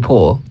has been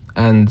poor,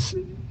 and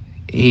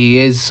he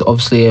is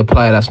obviously a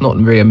player that's not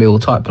really a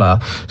Millwall type player.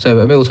 So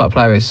a Millwall type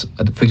player is,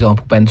 for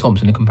example, Ben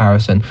Thompson in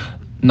comparison.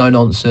 No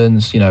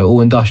nonsense,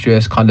 all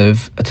industrious, kind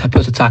of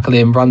puts a tackle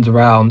in, runs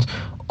around,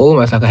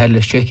 almost like a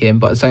headless chicken.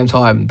 But at the same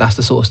time, that's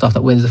the sort of stuff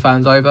that wins the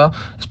fans over,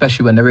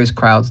 especially when there is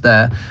crowds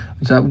there.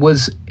 So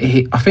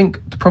I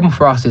think the problem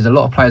for us is a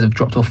lot of players have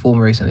dropped off form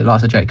recently,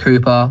 like Jake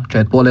Cooper,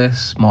 Jed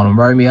Wallace, Marlon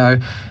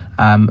Romeo.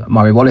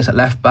 Murray Wallace at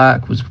left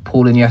back was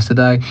appalling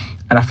yesterday,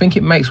 and I think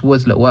it makes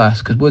Woods look worse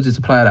because Woods is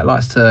a player that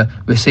likes to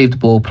receive the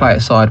ball, play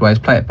it sideways,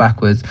 play it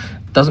backwards,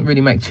 doesn't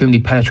really make too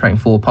many penetrating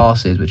forward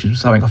passes, which is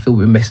something I feel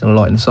we're missing a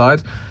lot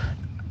inside.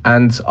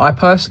 And I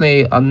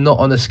personally am not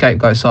on the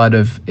scapegoat side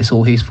of it's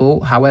all his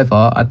fault.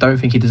 However, I don't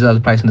think he deserves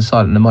a place in the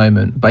side at the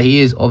moment, but he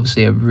is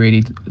obviously a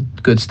really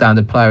good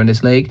standard player in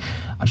this league.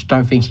 I just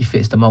don't think he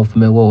fits the mould for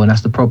Millwall, and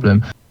that's the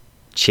problem.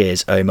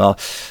 Cheers, Omar.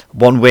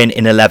 1 win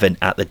in 11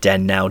 at the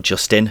Den now,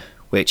 Justin,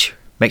 which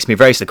makes me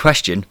raise the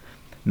question,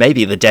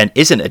 maybe the Den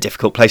isn't a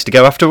difficult place to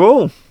go after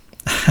all.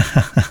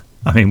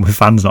 I mean, with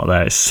fans not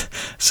there, it's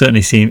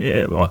certainly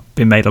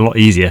been made a lot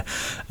easier.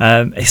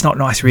 It's not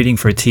nice reading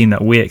for a team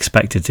that we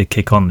expected to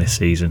kick on this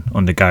season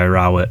under Gary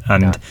Rowett.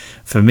 And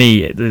for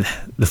me,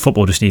 the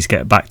football just needs to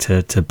get back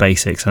to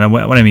basics. And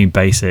when I mean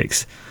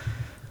basics,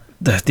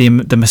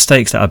 the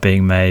mistakes that are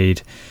being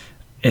made,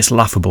 it's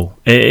laughable.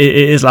 It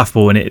is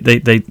laughable, and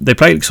they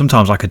play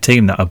sometimes like a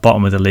team that are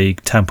bottom of the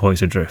league, 10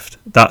 points adrift.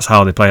 That's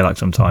how they play like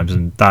sometimes,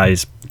 and that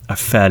is a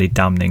fairly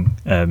damning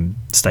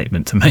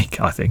statement to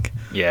make, I think.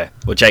 Yeah,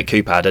 well, Jake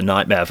Cooper had a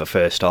nightmare of a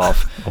first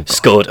half,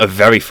 scored a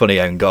very funny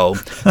own goal,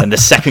 and the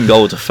second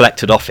goal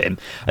deflected off him,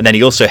 and then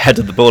he also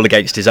headed the ball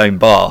against his own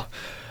bar.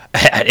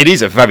 It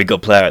is a very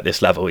good player at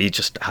this level. He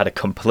just had a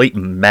complete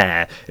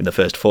mare in the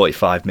first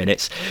 45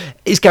 minutes.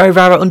 Is Gary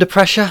Rowett under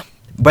pressure?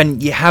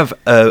 When you have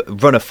a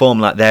run of form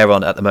like they're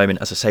on at the moment,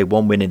 as I say,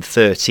 1 win in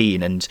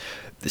 13 and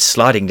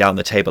sliding down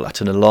the table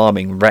at an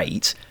alarming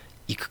rate,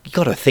 you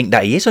got to think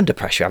that he is under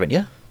pressure, haven't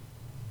you?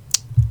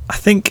 I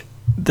think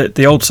that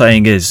the old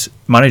saying is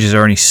managers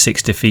are only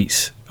 6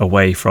 defeats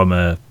away from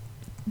a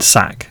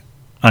sack.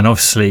 And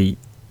obviously,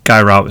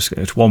 Gary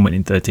Rowett's 1 win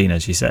in 13,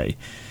 as you say.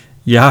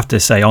 You have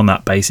to say on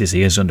that basis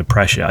he is under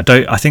pressure. I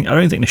don't think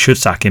they should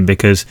sack him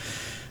because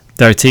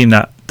they're a team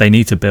that they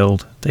need to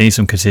build. They need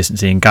some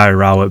consistency, and Gary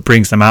Rowett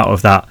brings them out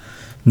of that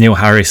Neil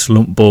Harris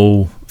lump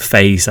ball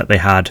phase that they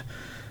had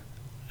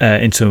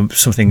into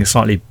something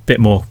slightly bit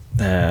more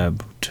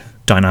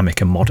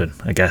dynamic and modern,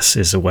 I guess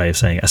is a way of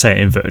saying it. I say it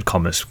in inverted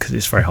commas because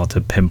it's very hard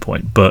to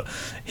pinpoint, but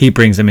he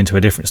brings them into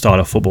a different style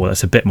of football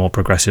that's a bit more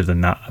progressive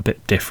than that, a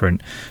bit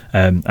different,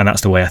 and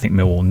that's the way I think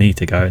Millwall need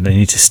to go, and they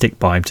need to stick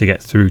by him to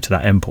get through to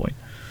that end point.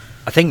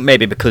 I think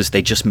maybe because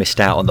they just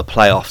missed out on the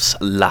playoffs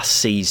last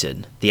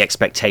season, the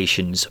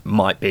expectations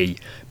might be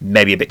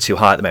maybe a bit too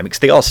high at the moment, because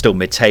they are still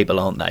mid-table,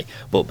 aren't they?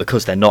 But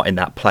because they're not in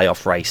that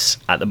playoff race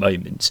at the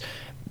moment,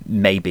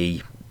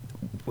 maybe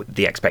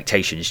the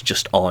expectations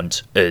just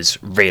aren't as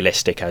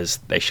realistic as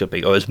they should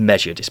be, or as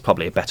measured is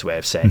probably a better way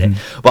of saying it.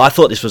 But I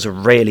thought this was a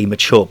really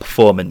mature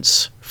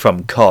performance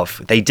from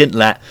Cov. They didn't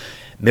let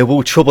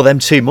Millwall trouble them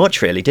too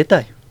much, really, did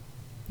they?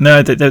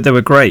 No, they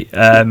were great,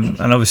 and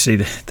obviously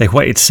they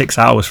waited 6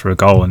 hours for a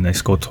goal and they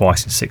scored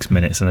twice in 6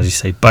 minutes, and as you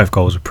say, both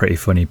goals were pretty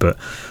funny. But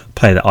the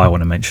player that I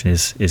want to mention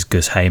is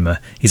Gus Hamer.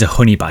 He's a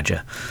honey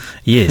badger.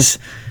 He is.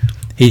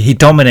 He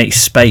dominates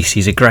space.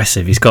 He's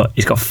aggressive. He's got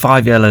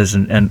 5 yellows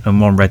and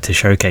 1 red to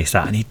showcase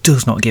that, and he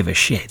does not give a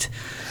shit.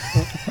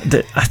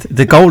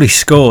 The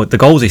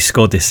goals he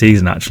scored this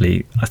season,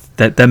 actually,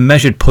 they're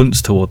measured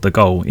punts toward the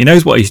goal. He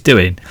knows what he's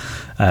doing.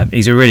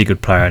 He's a really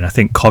good player, and I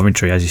think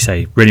Coventry, as you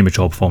say, really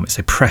mature performance.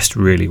 They pressed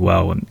really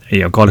well, and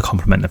got to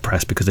compliment the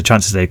press because the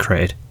chances they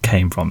created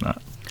came from that.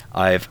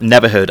 I've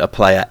never heard a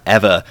player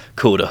ever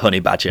called a honey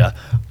badger,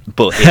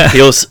 but it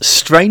feels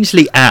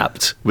strangely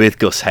apt with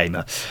Gus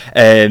Hamer.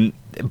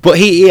 But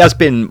he has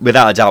been,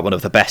 without a doubt, one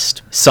of the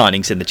best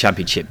signings in the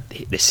Championship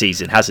this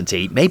season, hasn't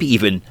he? Maybe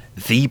even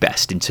the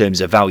best in terms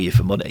of value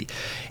for money.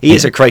 He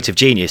is a creative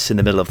genius in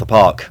the middle of the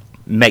park,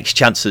 makes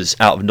chances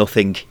out of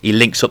nothing, he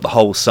links up the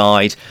whole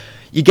side.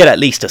 You get at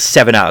least a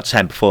 7 out of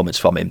 10 performance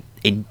from him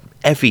in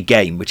every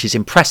game, which is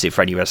impressive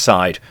for any other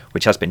side,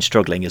 which has been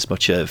struggling as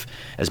much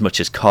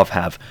as Cov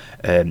have,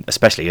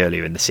 especially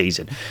earlier in the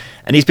season.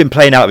 And he's been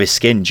playing out of his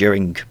skin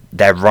during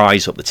their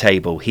rise up the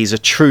table. He's a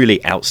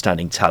truly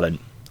outstanding talent.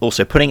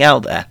 Also putting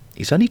out there,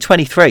 he's only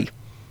 23.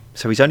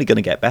 So he's only going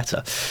to get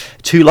better.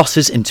 2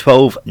 losses in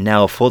 12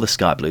 now for the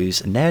Sky Blues,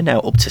 and they're now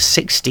up to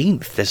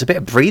 16th. There's a bit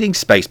of breathing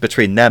space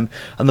between them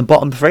and the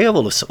bottom 3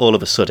 all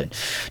of a sudden.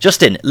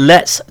 Justin,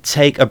 let's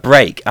take a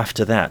break.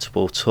 After that,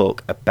 we'll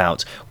talk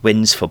about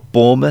wins for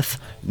Bournemouth,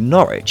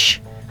 Norwich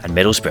and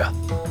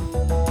Middlesbrough.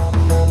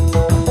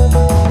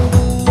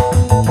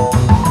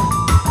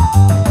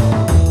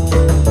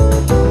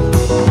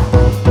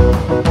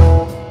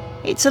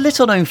 It's a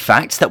little known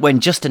fact that when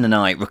Justin and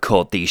I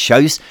record these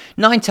shows,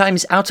 9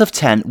 times out of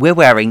 10 we're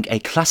wearing a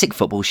classic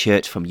football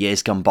shirt from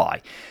years gone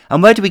by.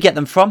 And where do we get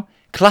them from?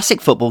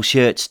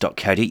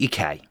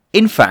 classicfootballshirts.co.uk.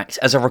 In fact,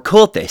 as I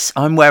record this,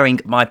 I'm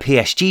wearing my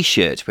PSG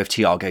shirt with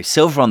Thiago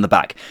Silva on the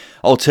back.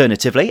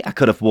 Alternatively, I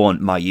could have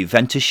worn my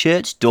Juventus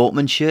shirt,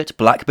 Dortmund shirt,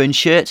 Blackburn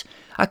shirt.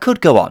 I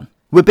could go on.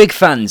 We're big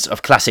fans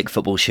of classic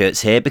football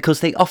shirts here because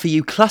they offer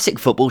you classic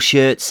football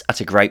shirts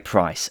at a great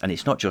price. And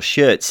it's not just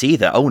shirts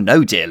either. Oh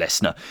no, dear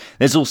listener.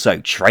 There's also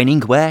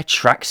training wear,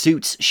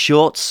 tracksuits,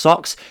 shorts,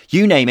 socks,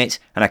 you name it,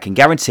 and I can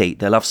guarantee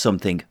they'll have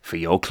something for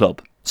your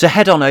club. So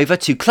head on over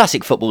to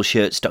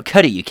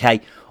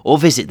classicfootballshirts.co.uk or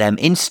visit them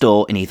in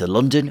store in either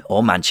London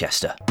or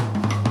Manchester.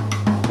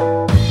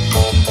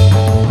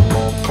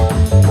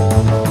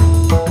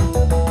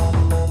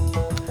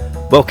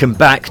 Welcome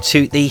back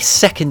to the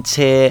Second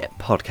Tier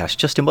podcast.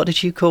 Justin, what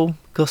did you call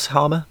Gus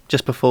Hamer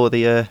just before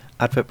the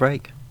advert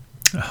break?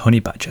 A honey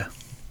badger.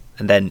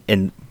 And then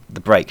in the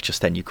break,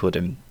 just then you called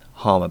him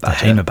Hamer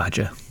Badger. Hamer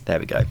Badger. There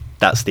we go.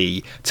 That's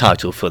the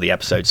title for the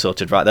episode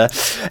sorted right there.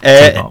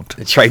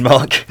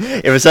 Trademark.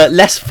 It was a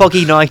less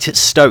foggy night at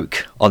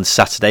Stoke on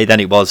Saturday than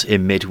it was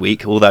in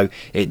midweek, although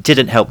it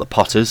didn't help the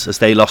Potters as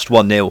they lost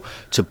 1-0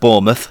 to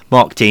Bournemouth.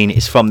 Mark Dean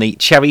is from the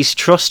Cherries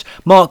Trust.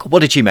 Mark, what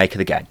did you make of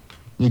the game?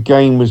 The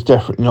game was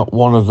definitely not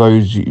one of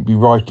those you'd be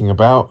writing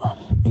about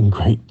in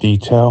great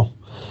detail.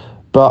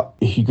 But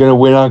if you're going to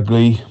win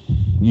ugly,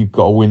 you've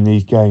got to win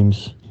these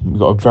games. We've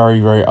got a very,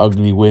 very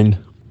ugly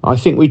win. I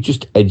think we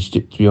just edged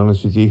it, to be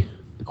honest with you.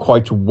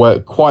 Quite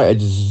a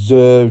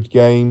deserved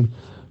game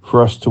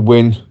for us to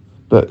win.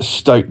 But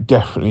Stoke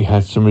definitely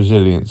had some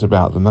resilience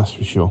about them, that's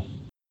for sure.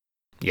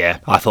 Yeah,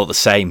 I thought the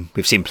same.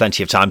 We've seen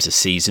plenty of times this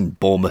season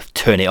Bournemouth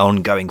turn it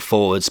on going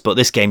forwards, but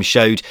this game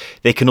showed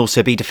they can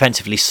also be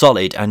defensively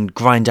solid and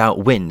grind out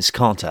wins,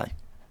 can't they?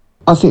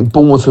 I think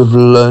Bournemouth have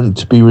learned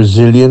to be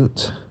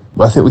resilient.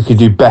 I think we could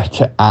do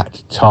better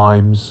at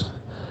times.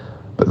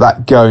 But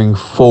that going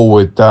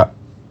forward, that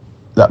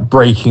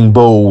breaking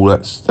ball,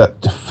 that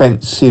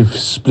defensive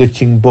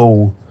splitting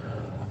ball,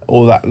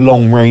 or that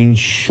long-range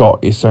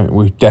shot is something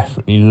we've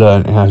definitely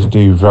learned how to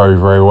do very,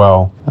 very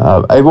well.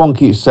 Everyone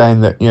keeps saying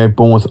that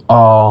Bournemouth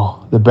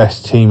are the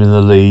best team in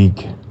the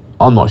league.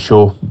 I'm not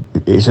sure.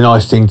 It's a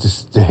nice thing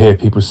to hear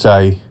people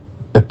say.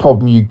 The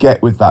problem you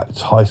get with that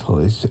title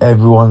is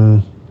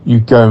everyone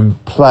you go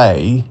and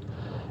play,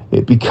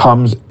 it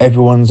becomes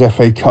everyone's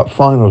FA Cup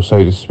final,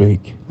 so to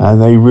speak.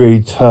 And they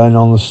really turn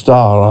on the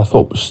style. I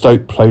thought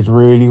Stoke played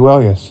really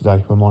well yesterday,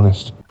 if I'm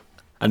honest.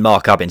 And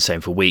Mark, I've been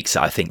saying for weeks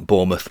that I think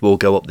Bournemouth will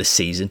go up this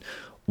season.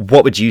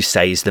 What would you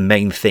say is the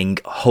main thing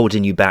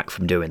holding you back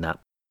from doing that?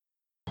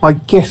 I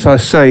guess I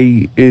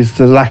say is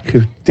the lack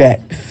of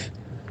depth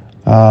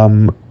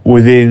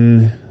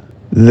within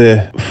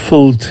the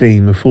full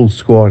team, the full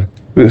squad.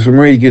 We've got some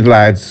really good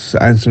lads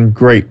and some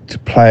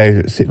great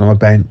players that sit on the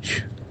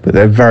bench, but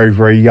they're very,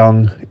 very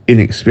young,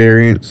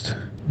 inexperienced,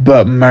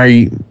 but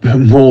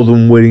more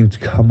than willing to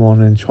come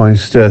on and try and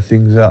stir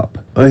things up.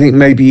 I think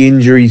maybe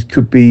injuries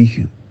could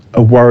be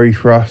a worry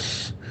for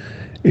us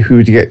if we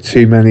were to get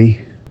too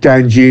many.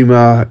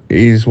 Danjuma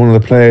is one of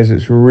the players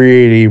that's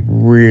really,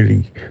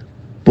 really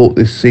brought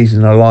this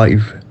season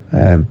alive.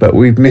 But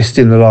we've missed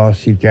him the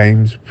last few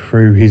games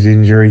through his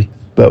injury.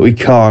 But we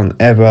can't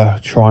ever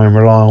try and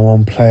rely on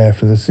one player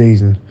for the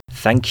season.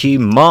 Thank you,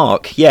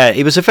 Mark. Yeah,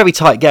 it was a very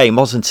tight game,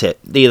 wasn't it?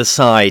 The other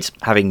side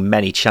having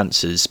many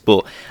chances.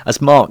 But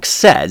as Mark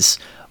says,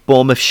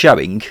 Bournemouth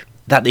showing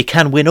that they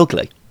can win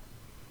ugly.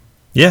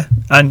 Yeah,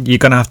 and you're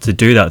going to have to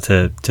do that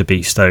to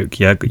beat Stoke.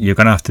 Yeah, you're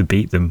going to have to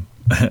beat them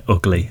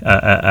ugly,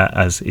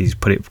 as he's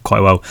put it quite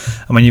well.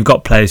 And when you've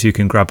got players who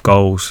can grab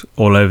goals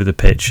all over the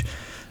pitch,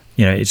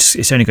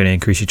 it's only going to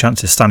increase your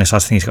chances.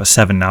 Stanislas, I think he's got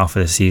 7 now for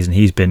the season.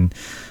 He's been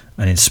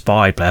an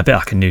inspired player, a bit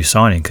like a new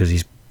signing,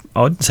 because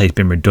I wouldn't say he's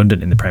been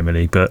redundant in the Premier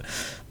League, but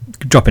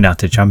dropping out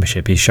to the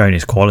Championship, he's shown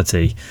his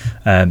quality.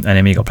 And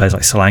then you've got players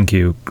like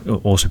Solanke who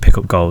also pick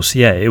up goals.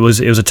 Yeah, it was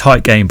a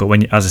tight game, but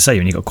when you've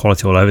got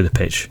quality all over the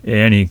pitch, it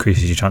only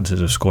increases your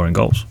chances of scoring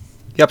goals.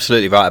 You're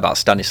absolutely right about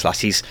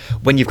Stanislas.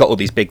 When you've got all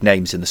these big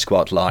names in the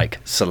squad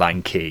like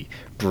Solanke,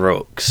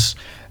 Brooks,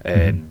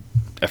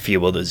 a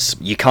few others,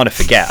 you kind of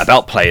forget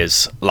about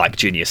players like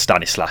Junior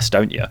Stanislas,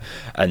 don't you?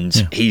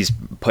 And he's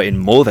put in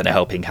more than a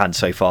helping hand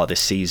so far this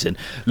season.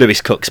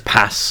 Lewis Cook's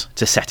pass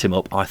to set him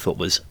up, I thought,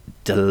 was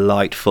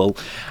delightful.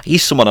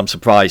 He's someone I'm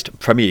surprised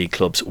Premier League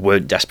clubs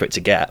weren't desperate to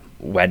get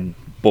when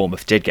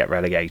Bournemouth did get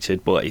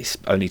relegated, but it's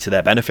only to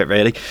their benefit,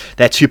 really.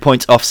 They're 2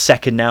 points off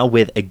second now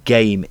with a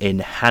game in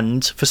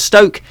hand. For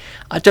Stoke,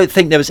 I don't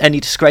think there was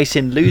any disgrace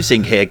in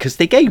losing here because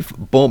they gave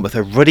Bournemouth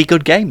a really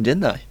good game,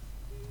 didn't they?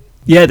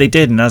 Yeah, they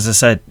did, and as I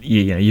said,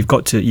 you've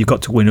got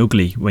to win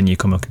ugly when you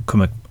come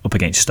up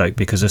against Stoke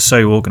because they're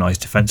so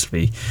organised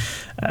defensively.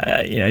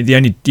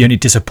 The only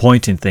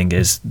disappointing thing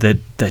is that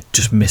they're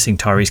just missing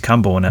Tyrese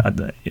Campbell,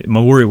 and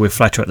my worry with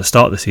Fletcher at the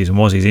start of the season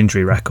was his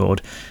injury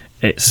record.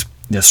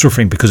 They're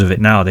suffering because of it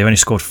now. They've only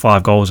scored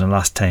 5 goals in the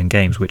last 10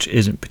 games, which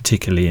isn't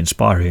particularly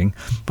inspiring.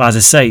 But as I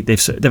say,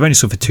 they've only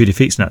suffered 2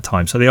 defeats in that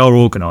time, so they are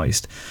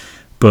organised,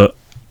 but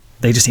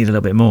they just need a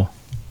little bit more.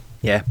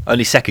 Yeah,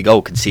 only second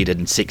goal conceded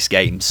in 6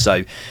 games,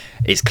 so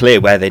it's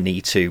clear where they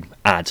need to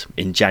add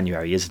in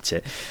January, isn't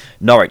it?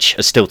 Norwich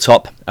are still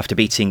top after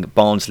beating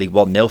Barnsley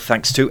 1-0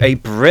 thanks to a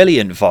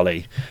brilliant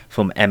volley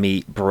from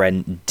Emi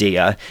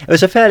Buendia. It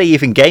was a fairly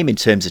even game in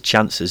terms of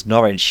chances.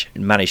 Norwich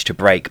managed to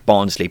break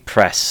Barnsley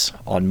press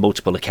on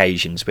multiple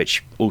occasions,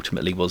 which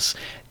ultimately was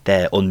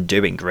their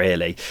undoing,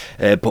 really.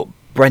 But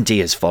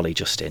Buendia's volley,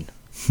 Justin,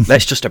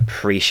 let's just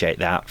appreciate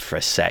that for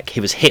a sec.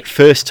 He was hit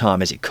first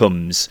time as it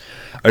comes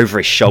over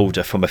his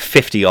shoulder from a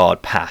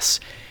 50-yard pass.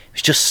 It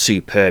was just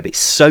superb. It's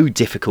so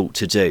difficult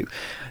to do.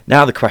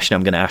 Now the question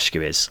I'm going to ask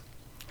you is,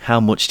 how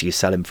much do you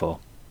sell him for?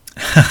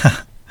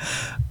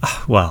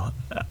 Well,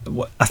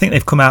 I think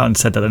they've come out and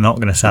said that they're not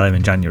going to sell him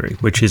in January,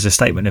 which is a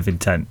statement of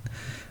intent.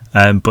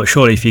 But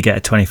surely if you get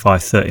a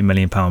 £25-30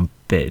 million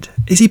bid,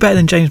 is he better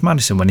than James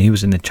Maddison when he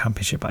was in the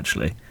Championship,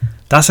 actually?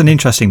 That's an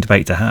interesting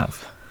debate to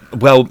have.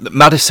 Well,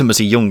 Maddison was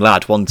a young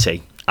lad, wasn't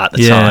he, at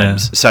the time?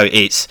 So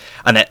it's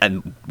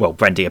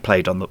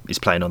Buendia is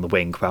playing on the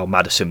wing while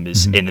Maddison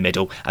was in the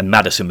middle, and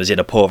Maddison was in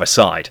a poorer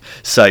side.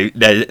 So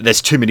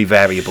there's too many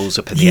variables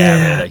up in the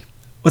air, really.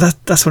 Well,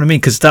 that's what I mean,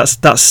 because that's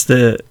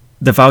the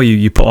value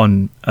you put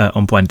on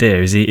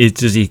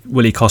Buendia.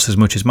 Will he cost as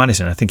much as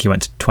Maddison? I think he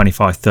went to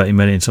 25-30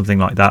 million, something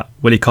like that.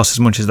 Will he cost as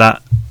much as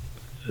that?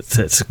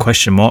 It's a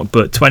question mark.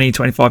 But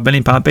 £20-25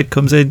 million bid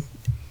comes in,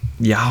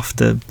 you have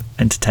to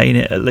entertain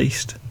it at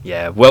least.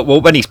 Yeah,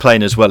 well, when he's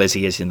playing as well as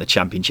he is in the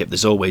Championship,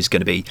 there's always going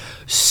to be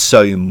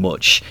so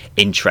much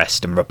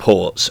interest and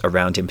reports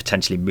around him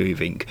potentially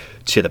moving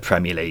to the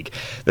Premier League.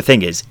 The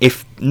thing is,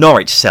 if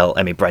Norwich sell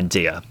Emi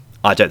Buendia,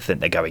 I don't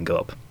think they're going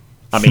up.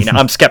 I mean,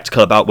 I'm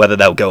sceptical about whether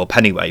they'll go up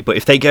anyway, but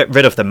if they get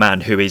rid of the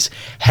man who is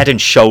head and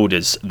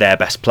shoulders their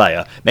best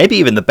player, maybe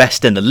even the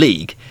best in the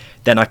league,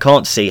 then I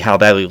can't see how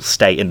they'll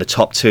stay in the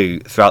top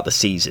 2 throughout the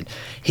season.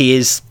 He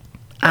is,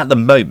 at this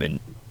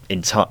moment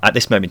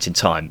in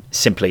time,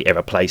 simply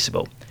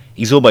irreplaceable.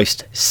 He's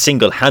almost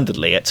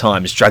single-handedly at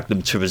times dragged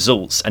them to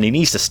results, and he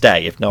needs to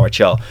stay if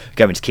Norwich are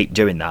going to keep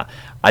doing that.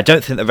 I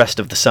don't think the rest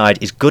of the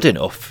side is good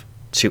enough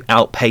to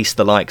outpace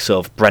the likes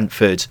of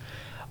Brentford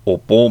or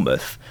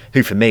Bournemouth,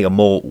 who for me are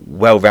more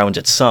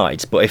well-rounded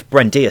sides. But if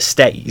Buendia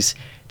stays,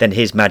 then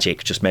his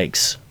magic just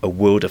makes a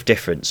world of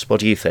difference. What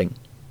do you think?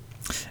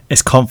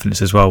 It's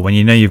confidence as well. When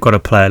you know you've got a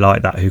player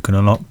like that who can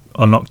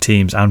unlock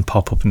teams and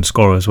pop up and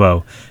score as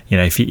well. You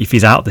know, if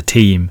he's out the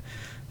team,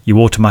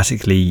 you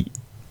automatically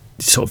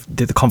sort of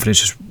the confidence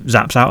just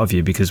zaps out of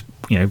you because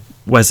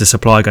where's the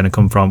supply going to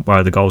come from? Where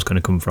are the goals going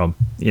to come from?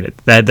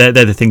 They're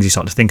the things you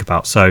start to think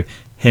about. So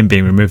him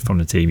being removed from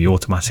the team, you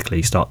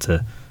automatically start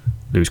to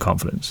lose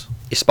confidence.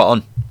 You're spot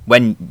on.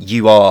 When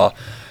you are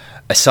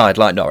a side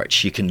like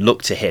Norwich, you can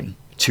look to him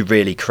to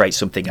really create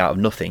something out of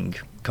nothing,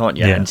 can't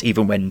you? Yeah. And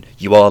even when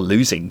you are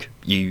losing,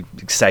 you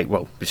say,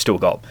 well, we've still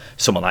got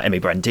someone like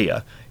Emi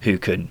Buendia who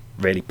can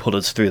really pull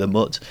us through the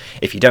mud.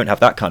 If you don't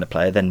have that kind of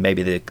player, then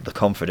maybe the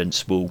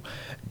confidence will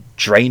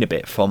drain a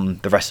bit from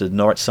the rest of the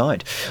Norwich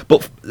side.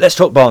 But let's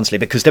talk Barnsley,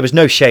 because there was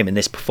no shame in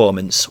this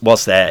performance,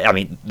 was there? I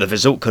mean, the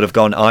result could have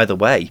gone either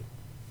way.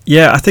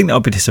 Yeah, I think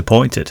they'll be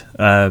disappointed.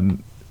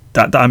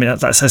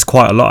 That says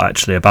quite a lot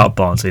actually about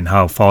Barnsley and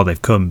how far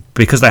they've come,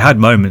 because they had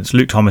moments.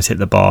 Luke Thomas hit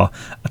the bar.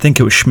 I think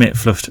it was Schmidt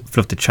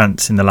fluffed a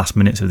chance in the last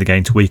minutes of the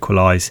game to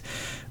equalise.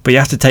 But you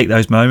have to take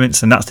those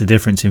moments, and that's the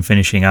difference in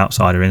finishing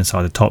outside or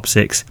inside the top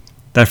 6.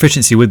 Their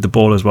efficiency with the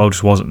ball as well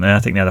just wasn't there. I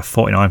think they had a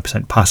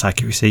 49% pass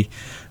accuracy,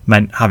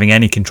 meant having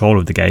any control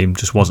of the game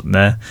just wasn't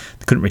there.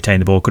 They couldn't retain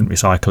the ball, couldn't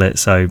recycle it.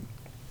 So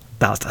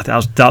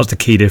that was the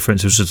key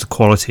difference. It was just the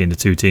quality in the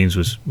two teams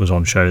was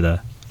on show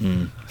there.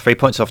 3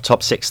 points off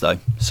top 6 though,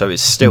 so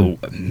it's still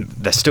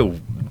they're still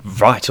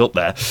right up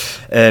there.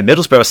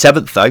 Middlesbrough are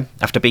 7th though,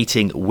 after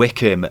beating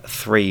Wickham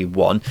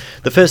 3-1.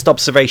 The first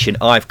observation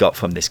I've got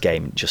from this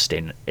game,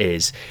 Justin,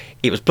 is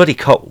it was bloody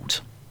cold,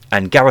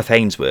 and Gareth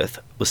Ainsworth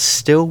was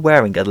still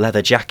wearing a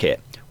leather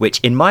jacket, which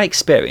in my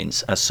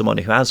experience, as someone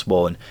who has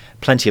worn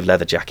plenty of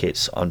leather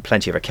jackets on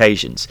plenty of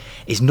occasions,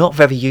 is not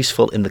very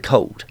useful in the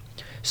cold.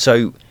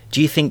 So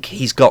do you think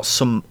he's got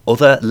some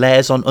other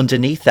layers on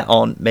underneath that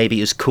aren't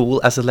maybe as cool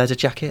as a leather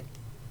jacket?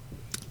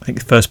 I think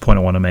the first point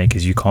I want to make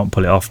is you can't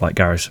pull it off like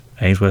Gareth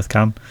Ainsworth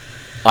can.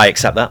 I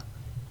accept that.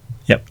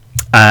 Yep.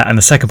 And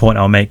the second point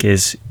I'll make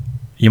is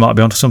you might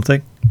be onto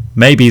something.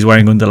 Maybe he's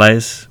wearing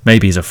underlayers.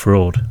 Maybe he's a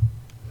fraud.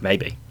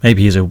 Maybe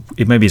he's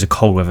a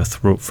cold weather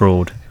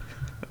fraud.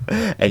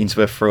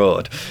 Ainsworth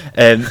fraud.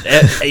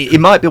 It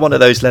might be one of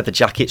those leather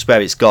jackets where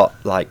it's got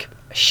like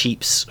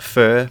sheep's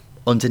fur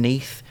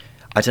underneath.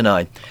 I don't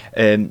know.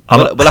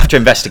 We'll have to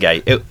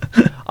investigate.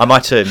 I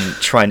might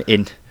try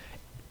and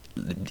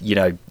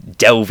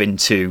delve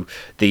into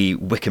the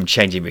Wycombe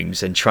changing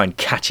rooms and try and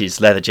catch his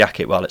leather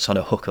jacket while it's on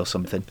a hook or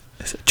something.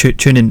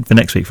 Tune in for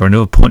next week for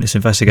another pointless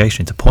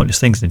investigation into pointless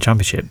things in the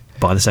Championship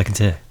by the second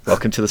tier.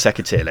 Welcome to the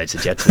second tier, ladies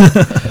and gentlemen.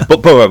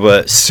 But Borough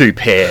were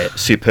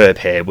superb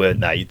here,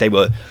 weren't they? They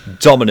were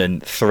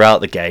dominant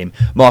throughout the game.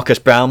 Marcus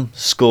Brown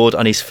scored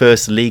on his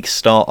first league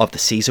start of the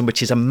season,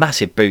 which is a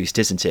massive boost,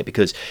 isn't it?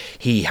 Because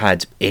he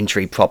had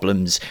injury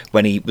problems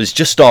when he was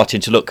just starting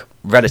to look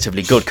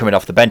relatively good coming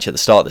off the bench at the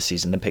start of the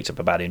season, then picked up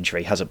a bad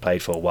injury, hasn't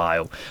played for a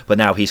while, but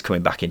now he's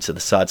coming back into the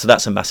side, so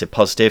that's a massive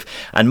positive.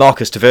 And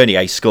Marcus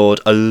Tavernier scored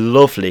a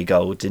lovely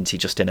goal, didn't he,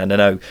 Justin? And I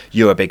know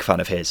you're a big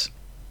fan of his.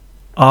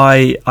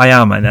 I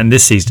am, and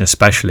this season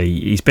especially.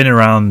 He's been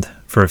around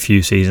for a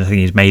few seasons. I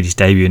think he's made his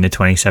debut in the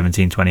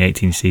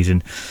 2017-2018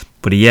 season,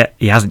 but he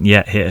hasn't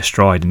yet hit a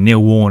stride, and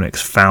Neil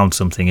Warnock's found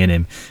something in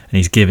him, and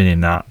he's given him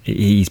that.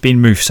 He's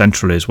been moved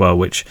centrally as well,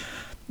 which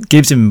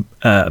gives him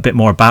a bit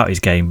more about his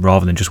game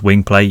rather than just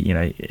wing play.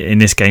 In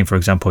this game, for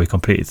example, he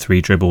completed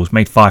 3 dribbles,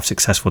 made 5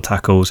 successful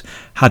tackles,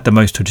 had the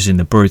most touches in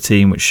the Borough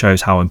team, which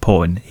shows how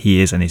important he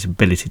is and his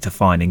ability to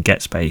find and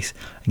get space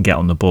and get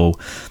on the ball.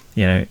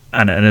 And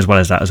as well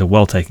as that, as a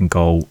well-taken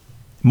goal,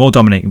 more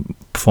dominating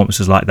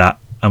performances like that,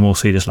 and we'll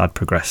see this lad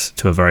progress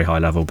to a very high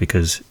level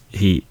because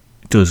he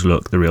does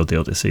look the real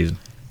deal this season.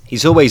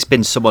 He's always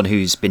been someone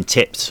who's been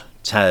tipped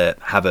to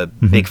have a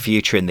big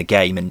future in the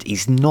game, and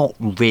he's not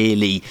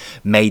really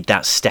made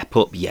that step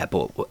up yet.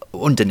 But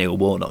under Neil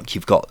Warnock,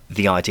 you've got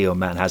the ideal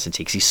man, hasn't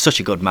he? Because he's such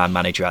a good man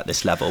manager at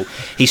this level.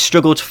 He's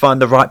struggled to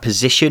find the right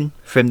position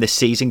for him this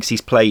season because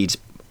he's played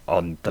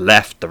on the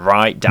left, the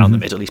right, down the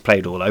middle. He's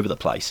played all over the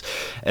place.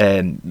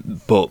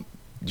 But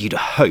you'd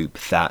hope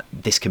that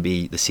this can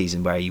be the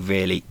season where he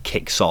really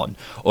kicks on,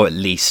 or at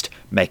least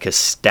make a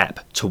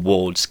step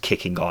towards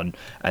kicking on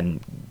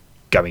and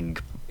going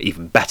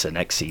even better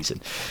next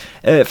season.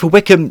 For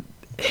Wycombe,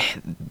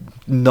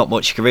 not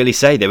much you can really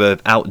say. They were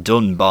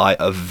outdone by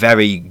a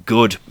very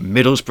good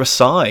Middlesbrough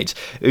side.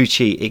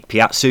 Uche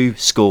Ikpeazu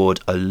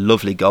scored a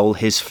lovely goal,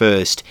 his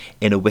first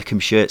in a Wycombe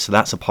shirt, so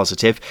that's a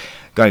positive.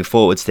 Going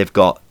forwards, they've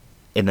got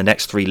in the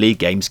next 3 league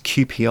games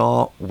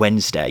QPR,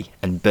 Wednesday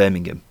and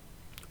Birmingham.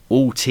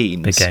 All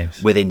teams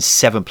within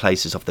 7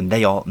 places of them.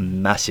 They are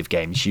massive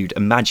games. You'd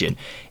imagine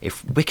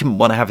if Wycombe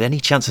want to have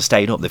any chance of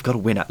staying up, they've got to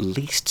win at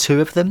least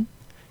 2 of them,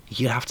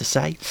 you'd have to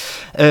say.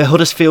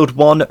 Huddersfield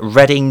 1,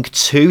 Reading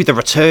 2. The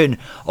return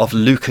of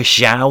Lucas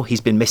João. He's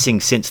been missing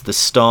since the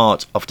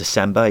start of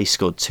December. He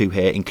scored 2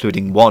 here,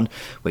 including 1,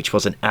 which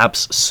was an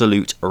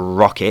absolute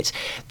rocket.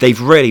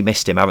 They've really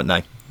missed him, haven't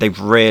they? They've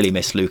really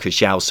missed Lucas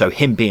João, so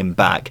him being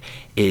back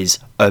is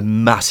a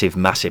massive,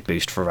 massive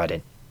boost for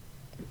Reading.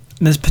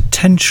 There's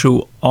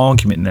potential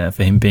argument there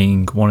for him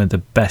being one of the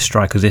best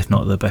strikers, if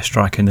not the best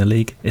striker in the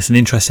league. It's an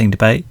interesting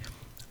debate.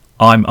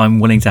 I'm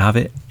willing to have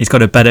it. He's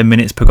got a better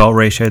minutes per goal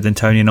ratio than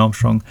Tony and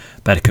Armstrong,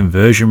 better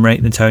conversion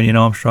rate than Tony and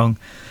Armstrong,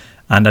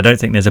 and I don't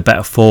think there's a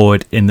better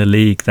forward in the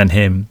league than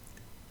him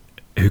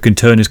who can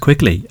turn as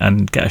quickly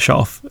and get a shot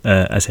off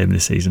as him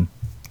this season.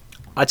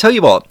 I tell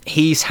you what,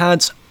 he's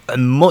had a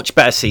much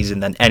better season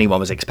than anyone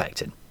was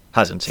expecting,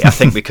 hasn't he? I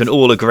think we can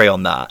all agree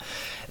on that.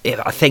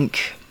 I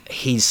think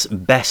his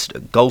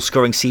best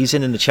goal-scoring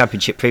season in the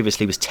Championship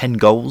previously was 10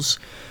 goals,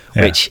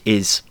 which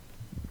is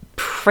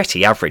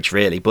pretty average,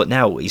 really. But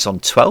now he's on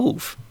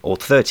 12 or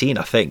 13,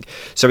 I think.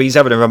 So he's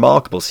having a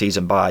remarkable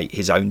season by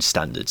his own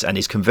standards, and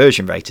his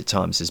conversion rate at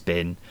times has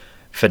been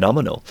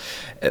phenomenal.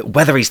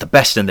 Whether he's the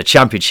best in the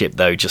Championship,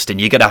 though, Justin,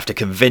 you're going to have to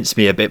convince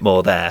me a bit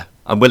more there.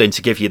 I'm willing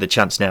to give you the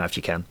chance now if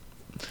you can.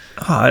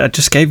 I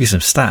just gave you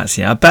some stats.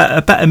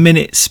 A better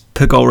minutes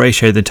per goal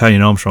ratio than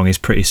Tony Armstrong is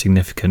pretty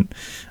significant.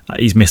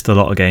 He's missed a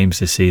lot of games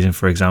this season,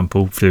 for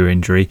example, through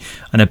injury,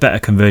 and a better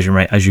conversion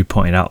rate, as you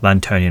pointed out,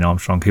 than Tony and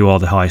Armstrong, who are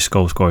the highest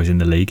goal scorers in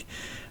the league.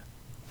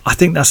 I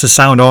think that's a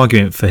sound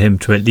argument for him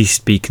to at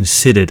least be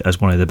considered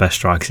as one of the best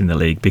strikers in the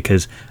league,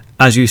 because,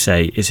 as you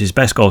say, it's his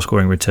best goal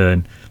scoring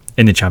return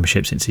in the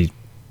Championship since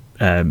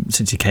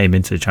he came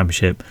into the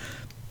Championship.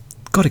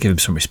 Got to give him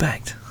some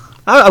respect.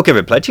 I'll give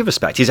him plenty of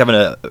respect. He's having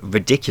a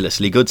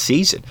ridiculously good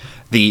season.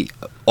 The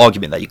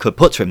argument that you could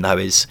put to him, though,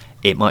 is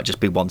it might just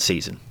be one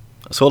season.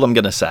 That's all I'm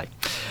going to say.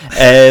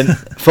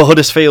 For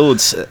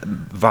Huddersfield,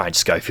 Ryan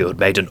Schofield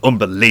made an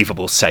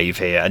unbelievable save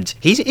here, and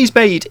he's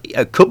made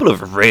a couple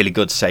of really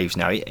good saves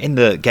now. In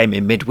the game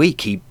in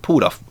midweek, he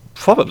pulled off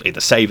probably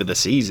the save of the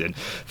season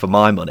for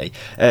my money.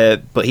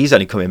 But he's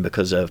only come in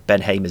because of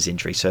Ben Hamer's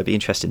injury, so it'd be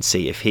interesting to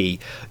see if he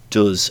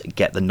does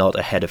get the nod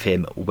ahead of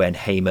him when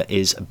Hamer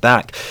is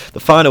back. The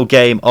final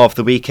game of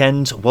the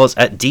weekend was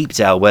at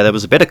Deepdale, where there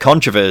was a bit of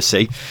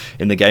controversy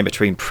in the game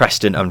between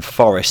Preston and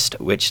Forest,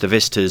 which the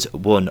visitors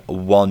won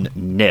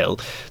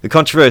 1-0. The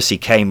controversy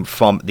came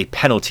from the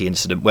penalty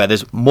incident, where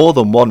there's more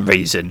than one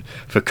reason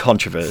for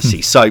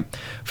controversy. So,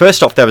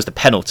 first off, there was the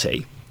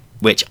penalty,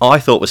 which I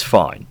thought was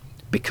fine,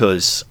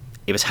 because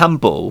it was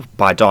handball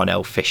by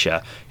Darnell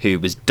Fisher, who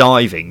was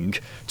diving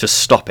to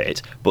stop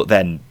it, but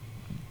then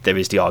there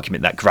is the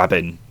argument that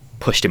Grabban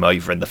pushed him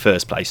over in the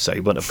first place, so he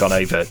wouldn't have gone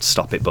over to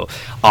stop it. But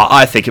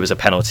I think it was a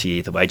penalty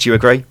either way. Do you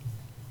agree?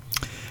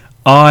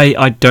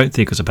 I don't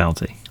think it was a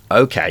penalty.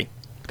 Okay,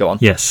 go on.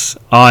 Yes,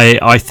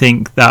 I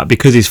think that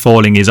because he's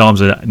falling, his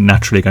arms are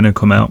naturally going to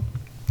come out,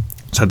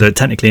 so they're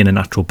technically in a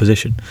natural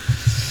position.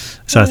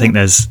 So I think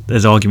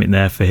there's argument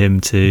there for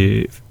him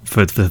to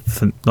for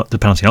not the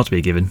penalty not to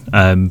be given,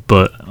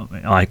 but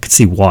I could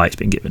see why it's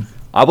been given.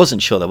 I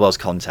wasn't sure there was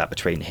contact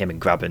between him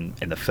and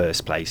Grabban in the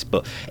first place,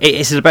 but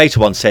it's a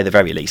debatable one, to say the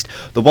very least.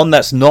 The one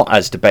that's not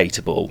as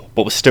debatable,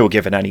 but was still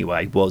given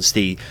anyway, was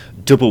the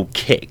double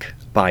kick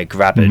by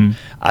Grabban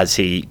as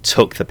he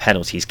took the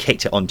penalty. He's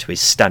kicked it onto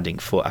his standing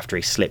foot after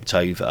he slipped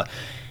over.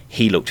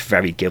 He looked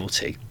very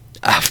guilty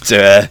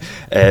after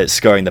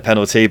scoring the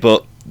penalty,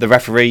 but the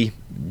referee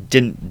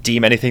didn't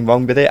deem anything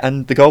wrong with it,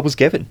 and the goal was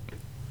given.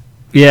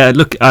 Yeah,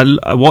 look,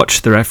 I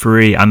watched the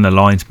referee and the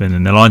linesman,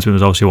 and the linesman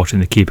was obviously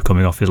watching the keeper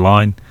coming off his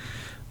line.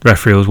 The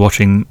referee was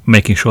watching,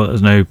 making sure that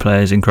there's no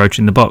players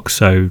encroaching the box,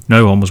 so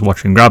no one was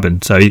watching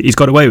Grabban, so he's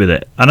got away with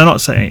it. And I'm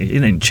not saying he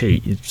didn't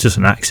cheat, it's just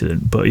an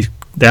accident, but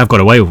they have got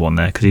away with one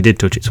there, because he did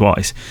touch it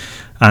twice.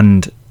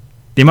 And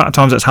the amount of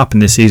times that's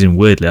happened this season,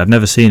 weirdly, I've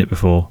never seen it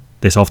before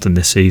this often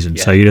this season.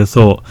 Yeah. So you'd have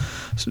thought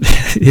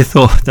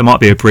there might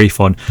be a brief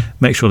on,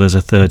 make sure there's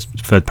a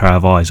third pair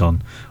of eyes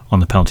on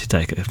the penalty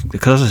taker,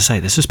 because as I say,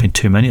 there's just been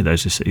too many of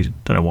those this season.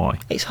 Don't know why.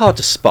 It's hard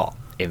to spot,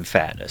 in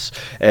fairness.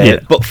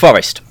 But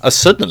Forest are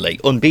suddenly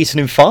unbeaten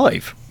in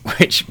 5,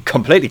 which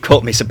completely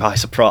caught me by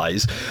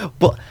surprise.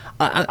 But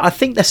I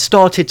think they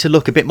started to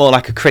look a bit more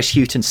like a Chris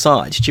Hughton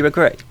side. Do you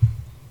agree?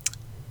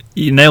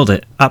 You nailed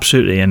it,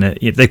 absolutely. And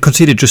they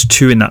conceded just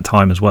 2 in that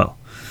time as well.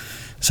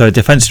 So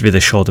defensively, they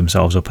shored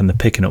themselves up and they're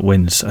picking up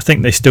wins. I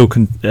think they still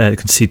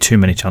concede too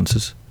many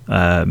chances.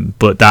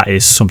 But that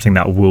is something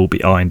that will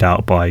be ironed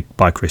out by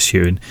Chris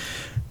Hughton.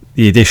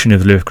 The addition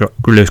of Lewis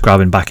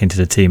Grabban back into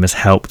the team has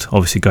helped,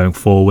 obviously, going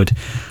forward.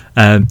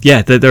 They're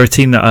a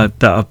team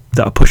that are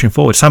pushing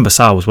forward. Sam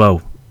Bassal as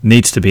well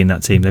needs to be in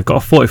that team. They've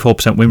got a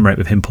 44% win rate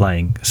with him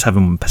playing,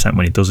 7%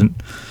 when he doesn't.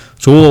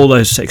 So all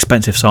those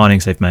expensive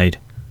signings they've made,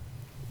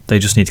 they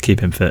just need to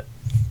keep him fit.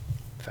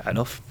 Fair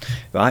enough.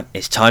 Right,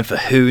 it's time for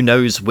Who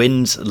Knows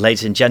Wins,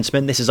 ladies and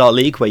gentlemen. This is our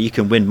league where you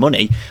can win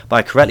money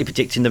by correctly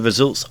predicting the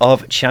results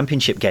of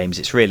championship games.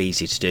 It's really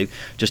easy to do.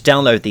 Just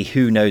download the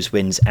Who Knows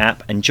Wins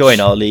app and join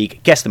our league.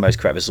 Guess the most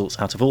correct results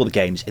out of all the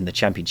games in the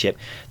championship.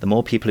 The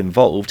more people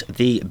involved,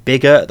 the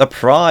bigger the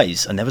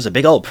prize. And there was a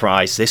big old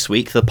prize this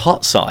week. The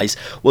pot size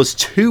was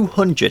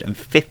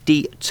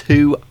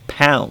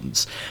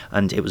 £252,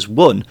 and it was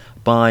won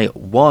by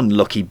one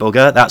lucky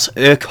bugger. That's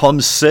Ercon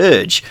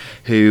Surge,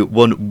 who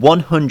won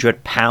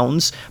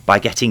 £100 by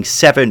getting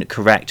 7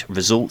 correct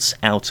results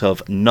out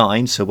of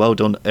 9. So well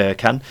done,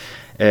 Ercan.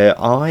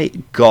 I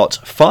got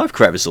 5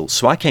 correct results,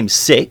 so I came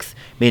 6th,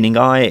 meaning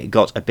I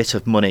got a bit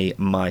of money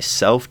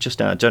myself. Just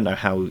now, I don't know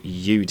how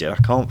you did. I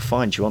can't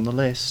find you on the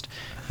list,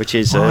 which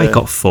is I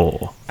got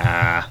 4.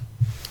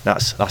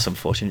 That's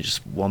unfortunate.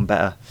 Just one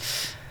better.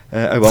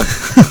 Oh well.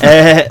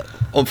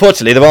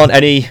 Unfortunately, there aren't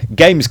any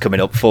games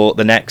coming up for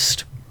the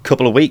next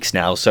couple of weeks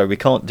now, so we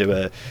can't do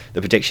the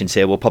predictions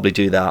here. We'll probably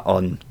do that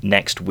on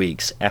next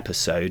week's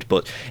episode.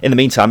 But in the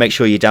meantime, make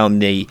sure you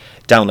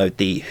download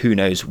the Who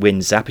Knows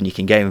Wins app, and you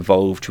can get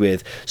involved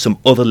with some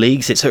other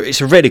leagues. It's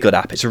a really good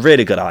app. It's a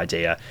really good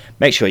idea.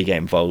 Make sure you get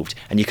involved,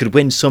 and you could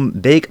win some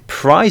big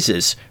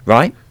prizes.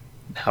 Right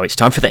now, it's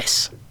time for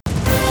this.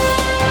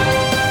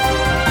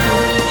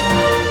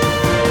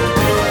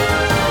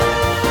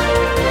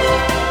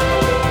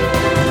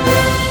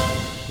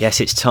 Yes,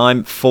 it's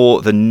time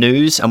for the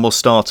news, and we'll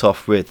start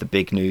off with the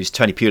big news.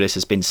 Tony Pulis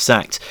has been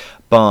sacked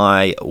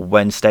by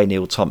Wednesday.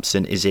 Neil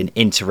Thompson is in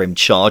interim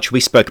charge.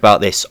 We spoke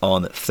about this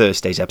on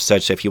Thursday's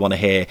episode, so if you want to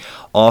hear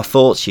our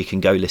thoughts, you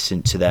can go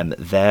listen to them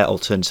there.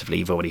 Alternatively,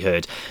 you've already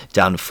heard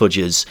Dan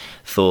Fudge's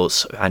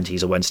thoughts, and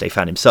he's a Wednesday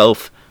fan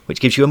himself, which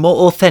gives you a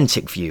more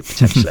authentic view,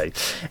 potentially.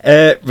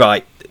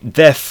 Right.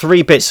 There are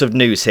 3 bits of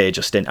news here,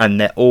 Justin, and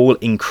they're all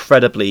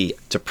incredibly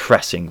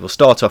depressing. We'll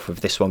start off with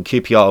this one.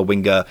 QPR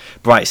winger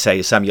Bright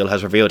Samuel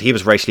has revealed he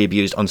was racially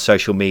abused on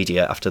social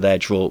media after their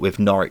draw with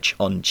Norwich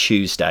on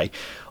Tuesday.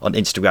 On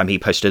Instagram, he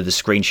posted a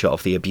screenshot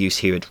of the abuse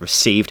he had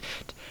received,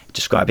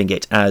 describing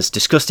it as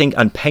disgusting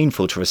and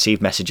painful to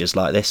receive messages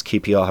like this.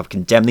 QPR have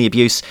condemned the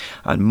abuse,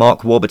 and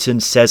Mark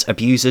Warburton says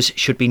abusers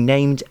should be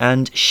named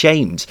and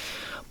shamed.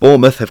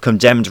 Bournemouth have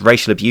condemned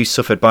racial abuse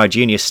suffered by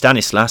Junior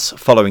Stanislas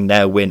following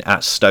their win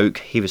at Stoke.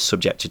 He was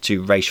subjected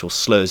to racial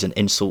slurs and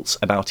insults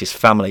about his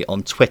family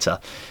on Twitter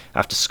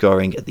after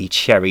scoring the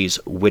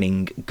Cherries'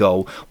 winning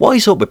goal. What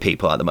is up with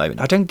people at the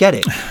moment? I don't get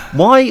it.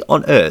 Why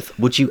on earth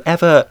would you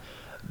ever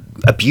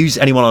abuse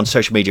anyone on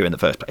social media in the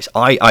first place?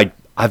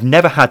 I've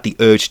never had the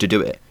urge to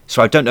do it,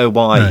 so I don't know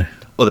why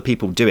other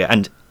people do it,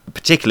 and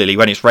particularly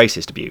when it's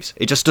racist abuse.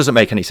 It just doesn't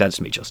make any sense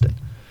to me, Justin.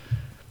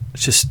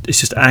 It's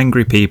just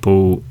angry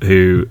people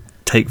who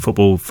take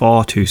football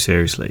far too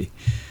seriously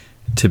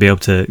to be able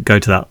to go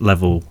to that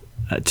level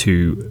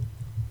to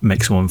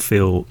make someone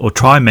feel, or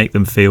try and make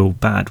them feel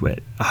bad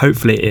with.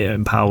 Hopefully it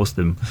empowers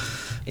them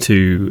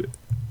to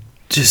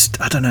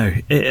just, I don't know,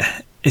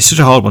 it's such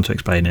a hard one to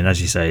explain, and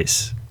as you say,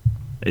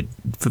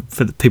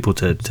 for the people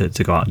to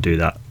go out and do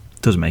that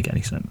doesn't make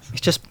any sense.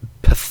 It's just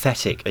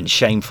pathetic and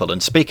shameful.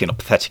 And speaking of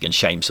pathetic and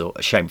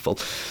shameful,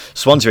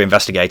 Swans are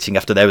investigating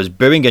after there was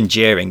booing and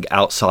jeering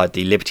outside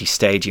the Liberty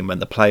Stadium when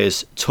the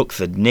players took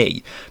the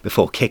knee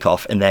before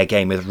kick-off in their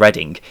game with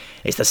Reading.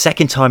 It's the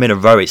second time in a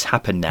row it's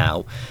happened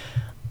now.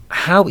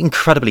 How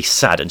incredibly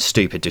sad and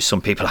stupid do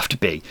some people have to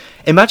be?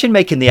 Imagine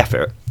making the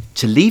effort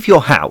to leave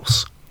your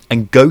house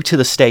and go to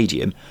the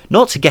stadium,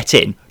 not to get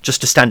in,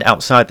 just to stand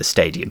outside the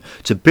stadium,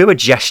 to boo a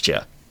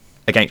gesture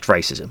against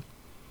racism.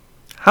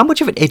 How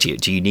much of an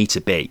idiot do you need to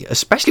be,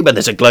 especially when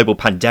there's a global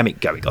pandemic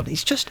going on?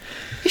 It's just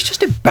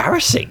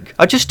embarrassing.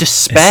 I just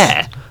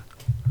despair.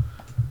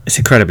 It's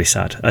incredibly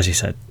sad, as you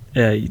said,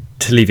 to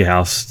leave your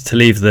house, to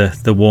leave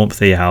the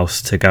warmth of your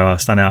house, to go out,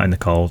 stand out in the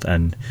cold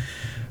and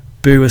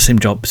boo a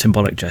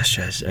symbolic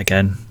gestures.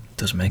 Again,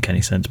 doesn't make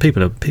any sense.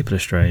 People are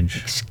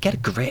strange. Just get a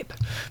grip.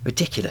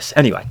 Ridiculous.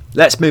 Anyway,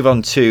 let's move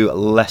on to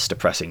less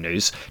depressing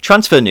news.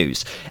 Transfer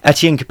news.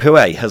 Etienne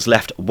Capoue has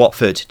left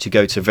Watford to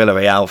go to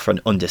Villarreal for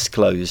an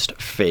undisclosed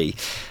fee.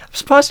 I'm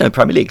surprised no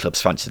Premier League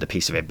clubs fancied a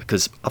piece of him,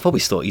 because I've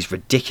always thought he's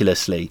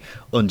ridiculously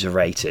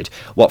underrated.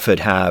 Watford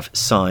have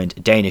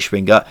signed Danish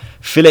winger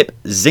Philip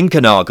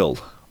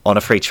Zinkernagel on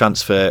a free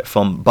transfer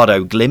from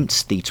Bodo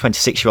Glimt. The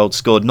 26-year-old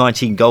scored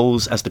 19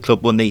 goals as the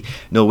club won the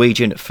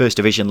Norwegian First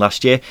Division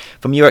last year.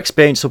 From your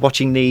experience of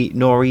watching the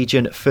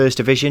Norwegian First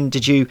Division,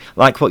 did you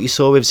like what you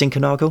saw with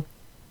Zinkernagel?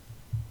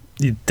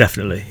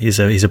 Definitely. He's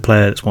a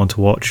player that's one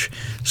to watch.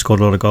 Scored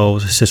a lot of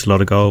goals, assisted a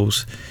lot of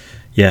goals.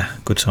 Yeah,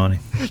 good signing.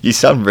 You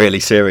sound really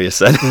serious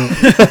then.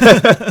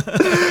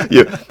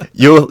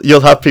 You'll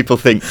have people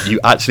think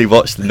you actually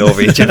watched the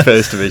Norwegian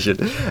First Division.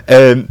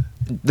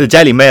 The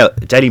Daily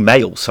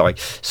Mail,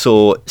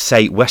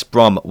 say West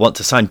Brom want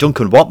to sign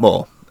Duncan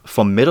Watmore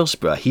from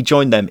Middlesbrough. He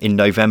joined them in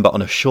November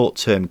on a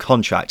short-term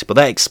contract, but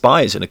that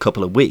expires in a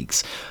couple of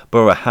weeks.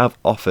 Borough have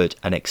offered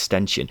an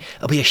extension.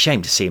 It'll be a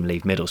shame to see him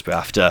leave Middlesbrough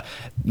after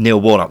Neil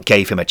Warnock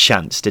gave him a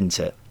chance, didn't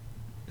it?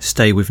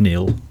 Stay with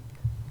Neil.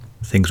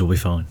 Things will be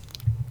fine.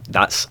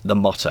 That's the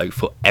motto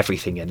for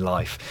everything in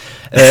life.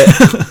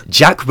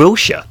 Jack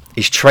Wilshere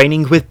is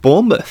training with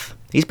Bournemouth.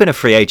 He's been a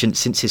free agent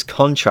since his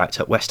contract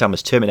at West Ham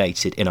was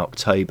terminated in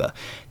October.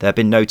 There have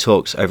been no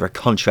talks over a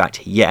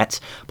contract yet,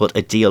 but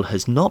a deal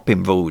has not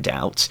been ruled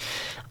out.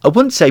 I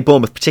wouldn't say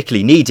Bournemouth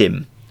particularly need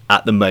him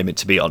at the moment,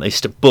 to be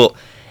honest, but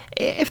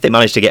if they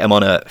manage to get him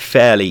on a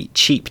fairly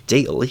cheap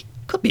deal, he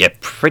could be a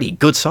pretty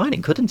good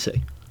signing, couldn't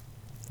he?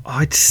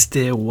 I'd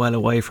steer well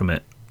away from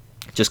it.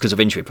 Just because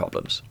of injury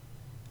problems?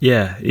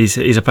 Yeah, he's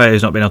a player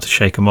who's not been able to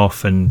shake him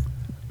off, and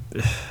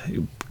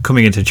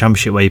coming into the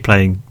Championship where you're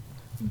playing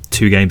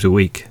 2 games a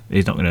week,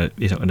 he's not going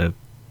to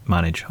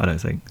manage, I don't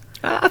think.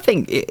 I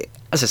think,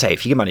 as I say,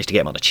 if you can manage to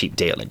get him on a cheap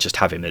deal and just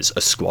have him as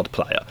a squad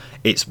player,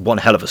 it's one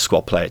hell of a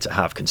squad player to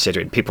have,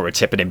 considering people are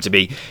tipping him to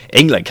be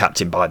England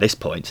captain by this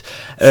point.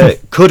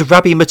 Could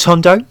Rabbi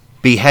Matondo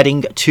be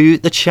heading to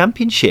the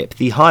Championship?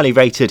 The highly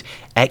rated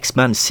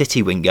ex-Man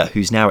City winger,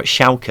 who's now at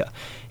Schalke,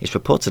 is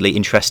reportedly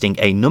interesting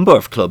a number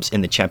of clubs in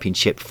the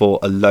Championship for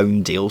a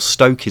loan deal.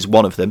 Stoke is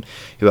one of them,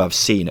 who I've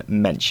seen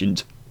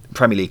mentioned.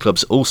 Premier League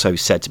clubs also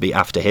said to be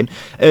after him.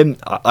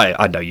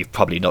 I know you've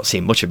probably not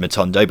seen much of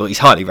Matondo, but he's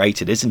highly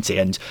rated, isn't he?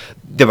 And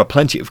there are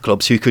plenty of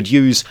clubs who could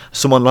use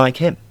someone like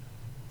him.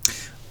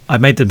 I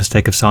made the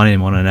mistake of signing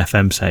him on an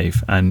FM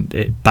save, and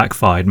it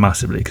backfired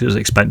massively because it was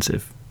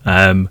expensive.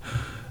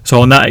 So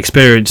on that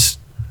experience,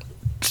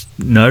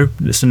 no,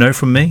 it's a no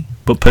from me.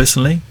 But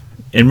personally,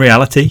 in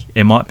reality,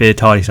 it might be a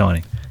tidy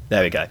signing.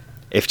 There we go.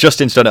 If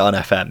Justin's done it on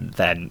FM,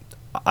 then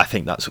I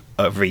think that's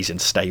a reason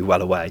to stay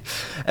well away.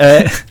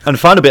 And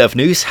final bit of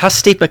news, has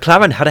Steve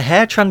McLaren had a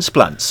hair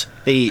transplant?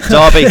 The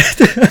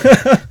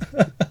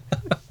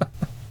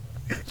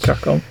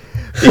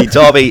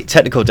Derby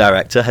technical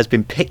director has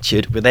been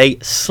pictured with a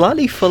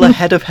slightly fuller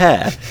head of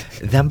hair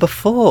than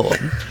before.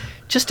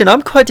 Justin,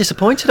 I'm quite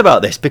disappointed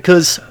about this,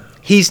 because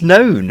he's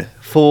known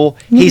for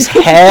his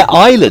hair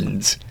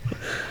island,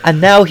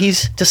 and now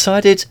he's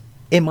decided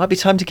it might be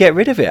time to get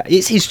rid of it.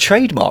 It's his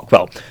trademark,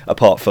 well,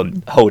 apart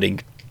from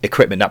holding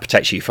equipment that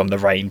protects you from the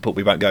rain, but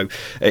we won't go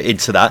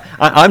into that.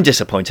 I'm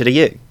disappointed. Are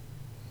you?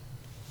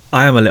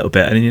 I am a little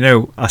bit,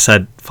 and I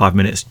said 5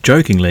 minutes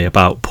jokingly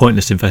about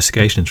pointless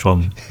investigations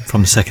from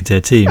the second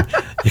tier team.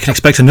 You can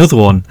expect another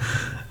one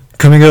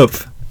coming up.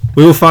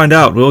 We will find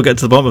out. We will get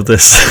to the bottom of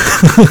this.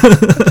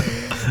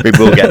 We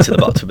will get to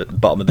the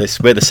bottom of this.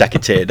 We're the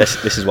second tier.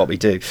 This is what we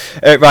do.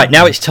 Right,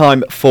 now it's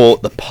time for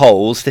the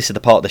polls. This is the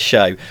part of the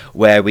show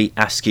where we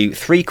ask you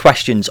 3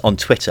 questions on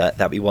Twitter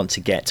that we want to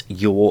get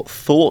your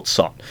thoughts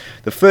on.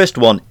 The first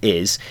one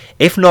is,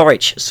 if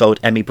Norwich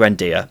sold Emi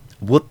Buendia,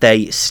 would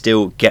they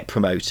still get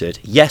promoted?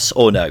 Yes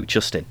or no,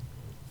 Justin?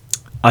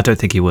 I don't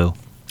think he will.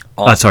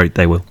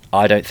 They will.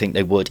 I don't think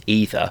they would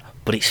either,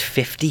 but it's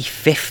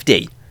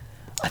 50-50.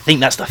 I think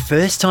that's the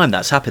first time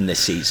that's happened this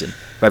season,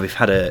 where we've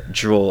had a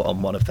draw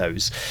on one of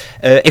those.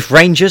 If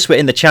Rangers were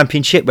in the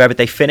Championship, where would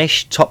they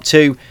finish? Top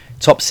 2,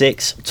 top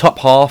 6, top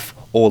half,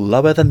 or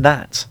lower than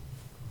that?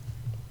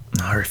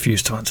 I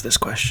refuse to answer this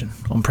question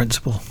on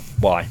principle.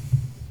 Why?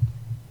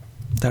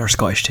 They're a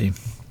Scottish team.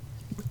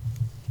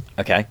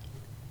 Okay.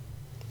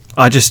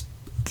 This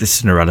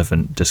is an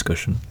irrelevant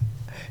discussion.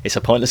 It's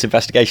a pointless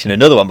investigation.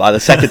 Another one by the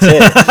second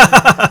tier.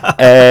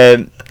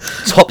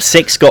 Top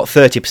 6 got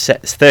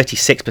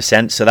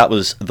 36%, so that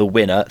was the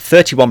winner.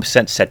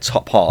 31% said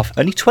top half.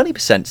 Only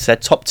 20%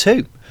 said top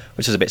 2,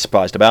 which I was a bit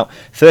surprised about.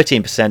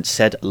 13%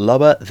 said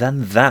lower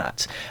than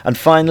that. And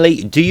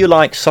finally, do you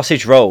like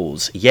sausage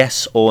rolls?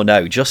 Yes or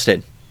no?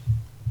 Justin?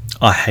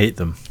 I hate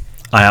them.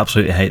 I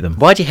absolutely hate them.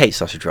 Why do you hate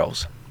sausage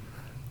rolls?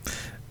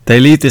 They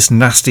leave this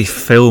nasty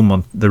film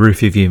on the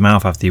roof of your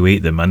mouth after you eat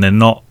them, and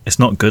it's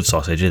not good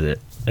sausage, is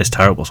it? It's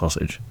terrible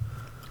sausage.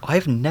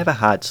 I've never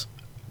had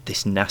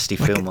this nasty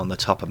film on the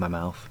top of my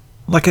mouth.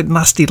 Like a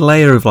nasty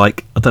layer of, I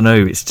don't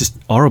know, it's just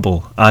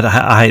horrible.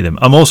 I hate them.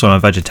 I'm also a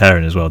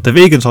vegetarian as well. The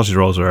vegan sausage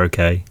rolls are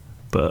okay,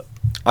 but...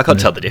 I can't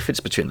tell the difference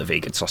between the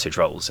vegan sausage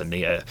rolls and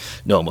the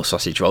normal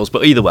sausage rolls,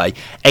 but either way,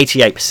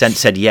 88%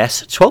 said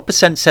yes,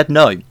 12% said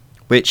no,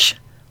 which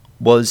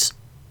was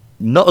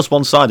not as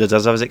one-sided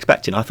as I was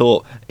expecting. I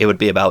thought it would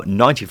be about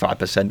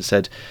 95%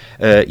 said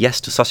yes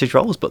to sausage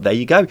rolls, but there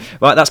you go.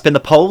 Right, that's been the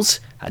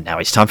polls, and now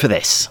it's time for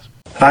this.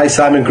 Hi,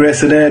 Simon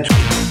Grayson here.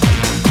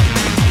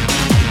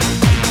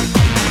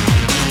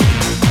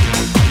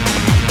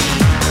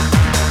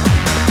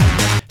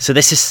 So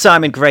this is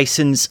Simon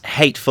Grayson's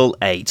Hateful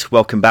Eight.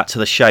 Welcome back to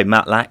the show.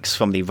 Matt Lax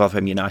from the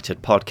Rotherham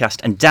United podcast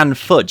and Dan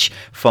Fudge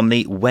from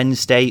the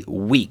Wednesday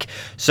Week.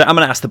 So I'm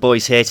going to ask the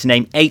boys here to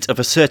name 8 of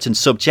a certain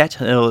subject,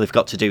 and all they've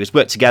got to do is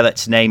work together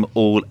to name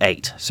all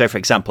 8. So for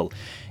example,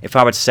 if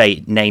I were to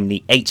say name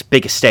the 8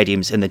 biggest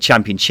stadiums in the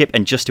Championship,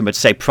 and Justin would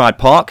say Pride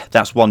Park,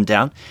 that's 1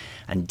 down.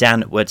 And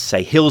Dan would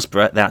say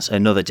Hillsborough, that's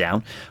another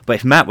down. But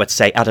if Matt would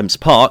say Adams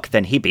Park,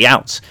 then he'd be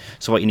out.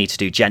 So what you need to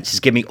do, gents, is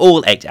give me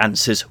all 8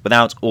 answers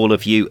without all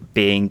of you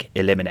being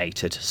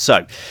eliminated.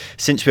 So,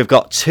 since we've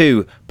got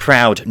 2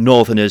 proud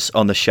Northerners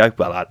on the show,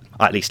 well,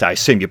 at least I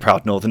assume you're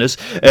proud Northerners,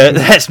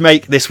 let's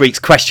make this week's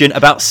question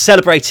about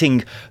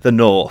celebrating the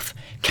North.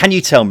 Can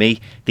you tell me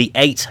the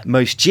 8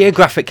 most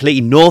geographically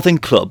northern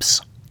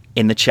clubs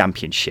in the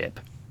Championship?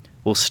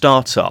 We'll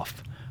start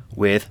off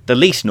with the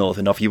least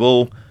northern of you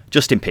all,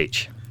 Justin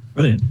Peach.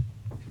 Brilliant.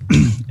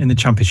 In the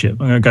Championship,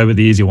 I'm going to go with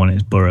the easy one.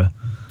 It's Borough.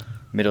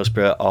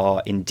 Middlesbrough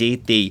are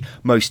indeed the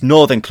most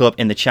northern club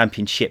in the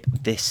Championship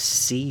this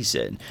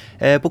season.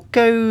 We'll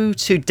go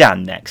to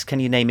Dan next. Can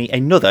you name me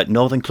another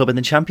northern club in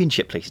the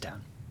Championship, please,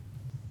 Dan?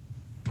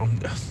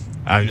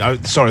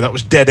 Sorry, that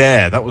was dead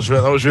air. That was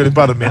really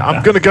bad of me.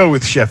 I'm going to go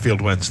with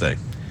Sheffield Wednesday.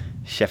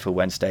 Sheffield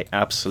Wednesday,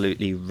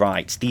 absolutely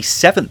right. The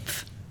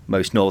 7th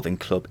most northern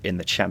club in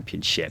the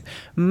Championship.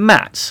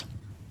 Matt?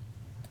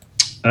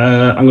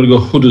 I'm going to go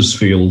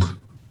Huddersfield.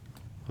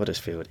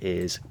 Huddersfield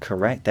is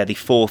correct. They're the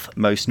 4th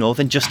most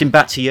northern. Justin,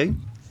 back to you.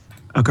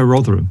 I'll go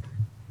Rotherham.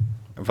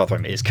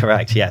 Rotherham is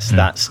correct, yes. Yeah.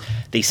 That's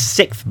the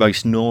 6th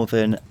most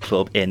northern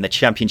club in the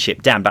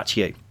Championship. Dan, back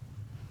to you.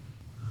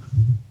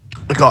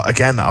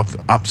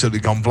 I've absolutely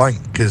gone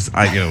blank because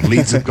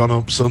Leeds have gone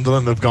up,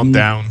 Sunderland have gone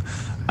down,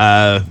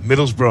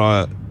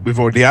 Middlesbrough we've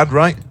already had,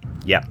 right?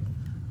 Yeah.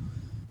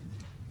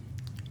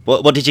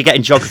 What did you get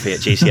in geography at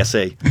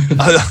GCSE?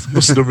 I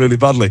must have done really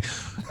badly.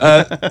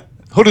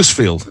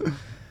 Huddersfield.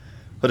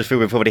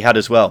 Huddersfield we've already had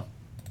as well.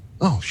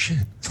 Oh,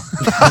 shit.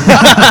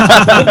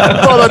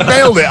 Well, I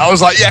nailed it. I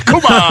was like, yeah,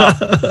 come on.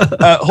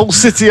 Hull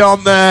City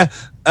on there.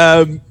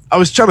 I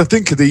was trying to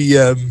think of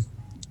the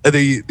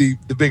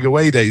big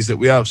away days that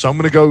we have. So I'm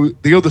going to go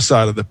the other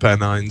side of the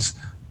Pennines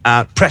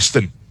at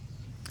Preston.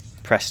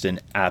 Preston,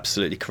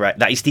 absolutely correct.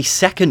 That is the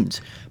 2nd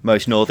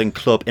most northern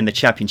club in the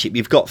Championship.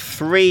 You've got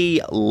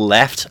 3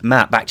 left.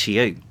 Matt, back to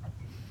you.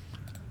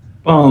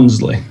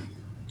 Barnsley,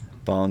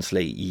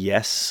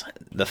 yes.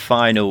 The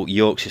final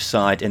Yorkshire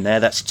side in there.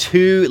 That's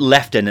 2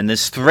 left in, and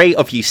there's 3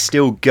 of you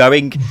still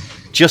going.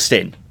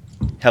 Justin,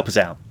 help us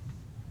out.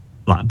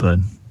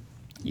 Blackburn.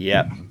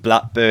 Yeah,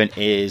 Blackburn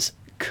is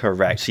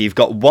correct. So you've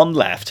got 1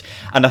 left,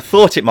 and I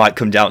thought it might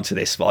come down to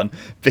this one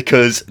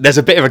because there's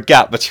a bit of a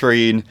gap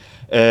between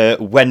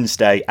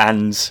Wednesday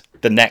and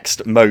the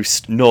next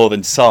most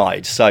northern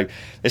side. So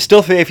there's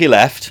still 3 of you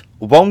left.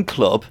 1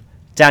 club.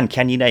 Dan,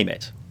 can you name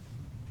it?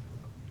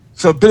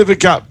 So a bit of a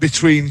gap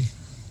between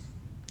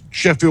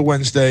Sheffield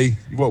Wednesday,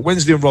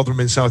 Wednesday and Rotherham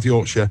in South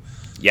Yorkshire.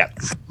 Yeah.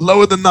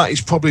 Lower than that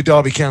is probably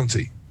Derby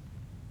County.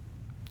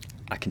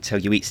 I can tell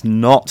you it's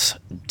not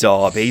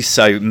Derby.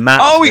 So Matt.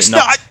 Oh, it's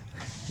not.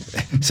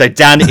 So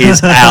Dan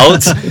is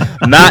out.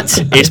 Matt,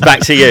 it's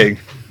back to you.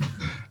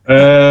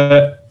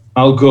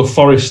 I'll go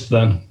Forest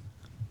then.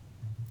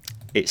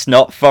 It's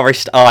not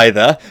Forest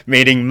either,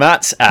 meaning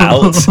Matt's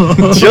out.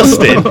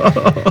 Justin,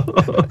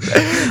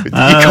 you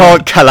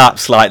can't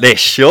collapse like this,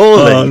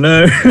 surely. Oh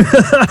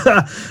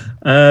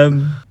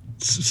no.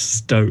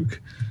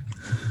 Stoke.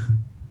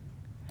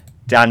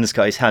 Dan's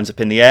got his hands up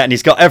in the air, and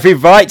he's got every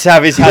right to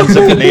have his hands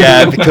up in the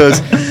air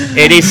because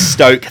it is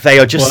Stoke. They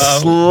are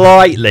just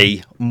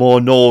slightly more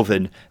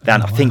northern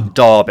than I think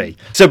Derby.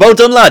 So well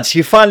done, lads.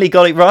 You finally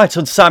got it right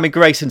on Simon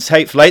Grayson's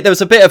Hateful Eight. There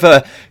was a bit of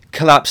a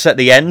collapse at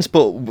the end,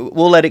 but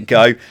we'll let it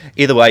go.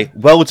 Either way,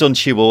 well done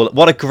to you all.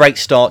 What a great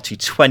start to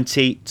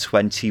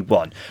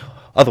 2021.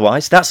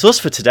 Otherwise, that's us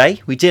for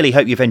today. We dearly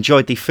hope you've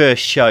enjoyed the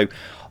first show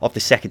of the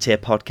Second Tier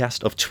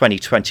podcast of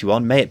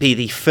 2021. May it be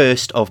the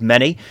first of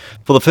many.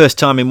 For the first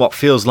time in what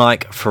feels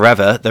like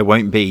forever, there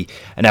won't be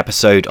an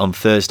episode on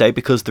Thursday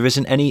because there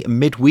isn't any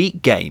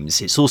midweek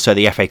games. It's also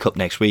the FA Cup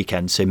next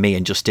weekend, so me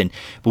and Justin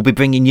will be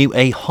bringing you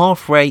a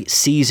halfway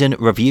season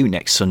review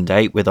next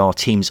Sunday with our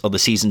teams of the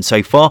season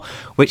so far,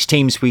 which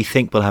teams we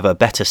think will have a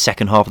better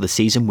second half of the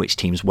season, which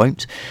teams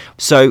won't.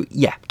 So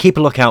yeah, keep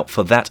a lookout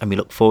for that, and we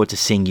look forward to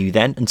seeing you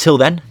then. Until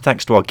then,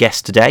 thanks to our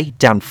guest today,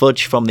 Dan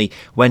Fudge from the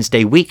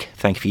Wednesday Week.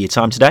 Thank you for your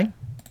time today.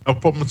 No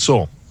problem at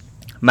all.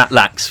 Matt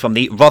Lax from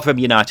the Rotherham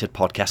United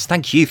podcast.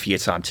 Thank you for your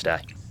time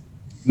today.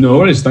 No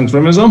worries. Thanks for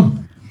having us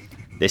on.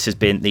 This has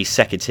been the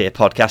Second Tier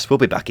podcast. We'll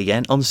be back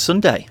again on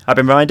Sunday. I've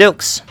been Ryan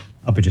Dilks.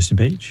 I'll be Justin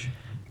Peach.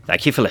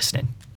 Thank you for listening.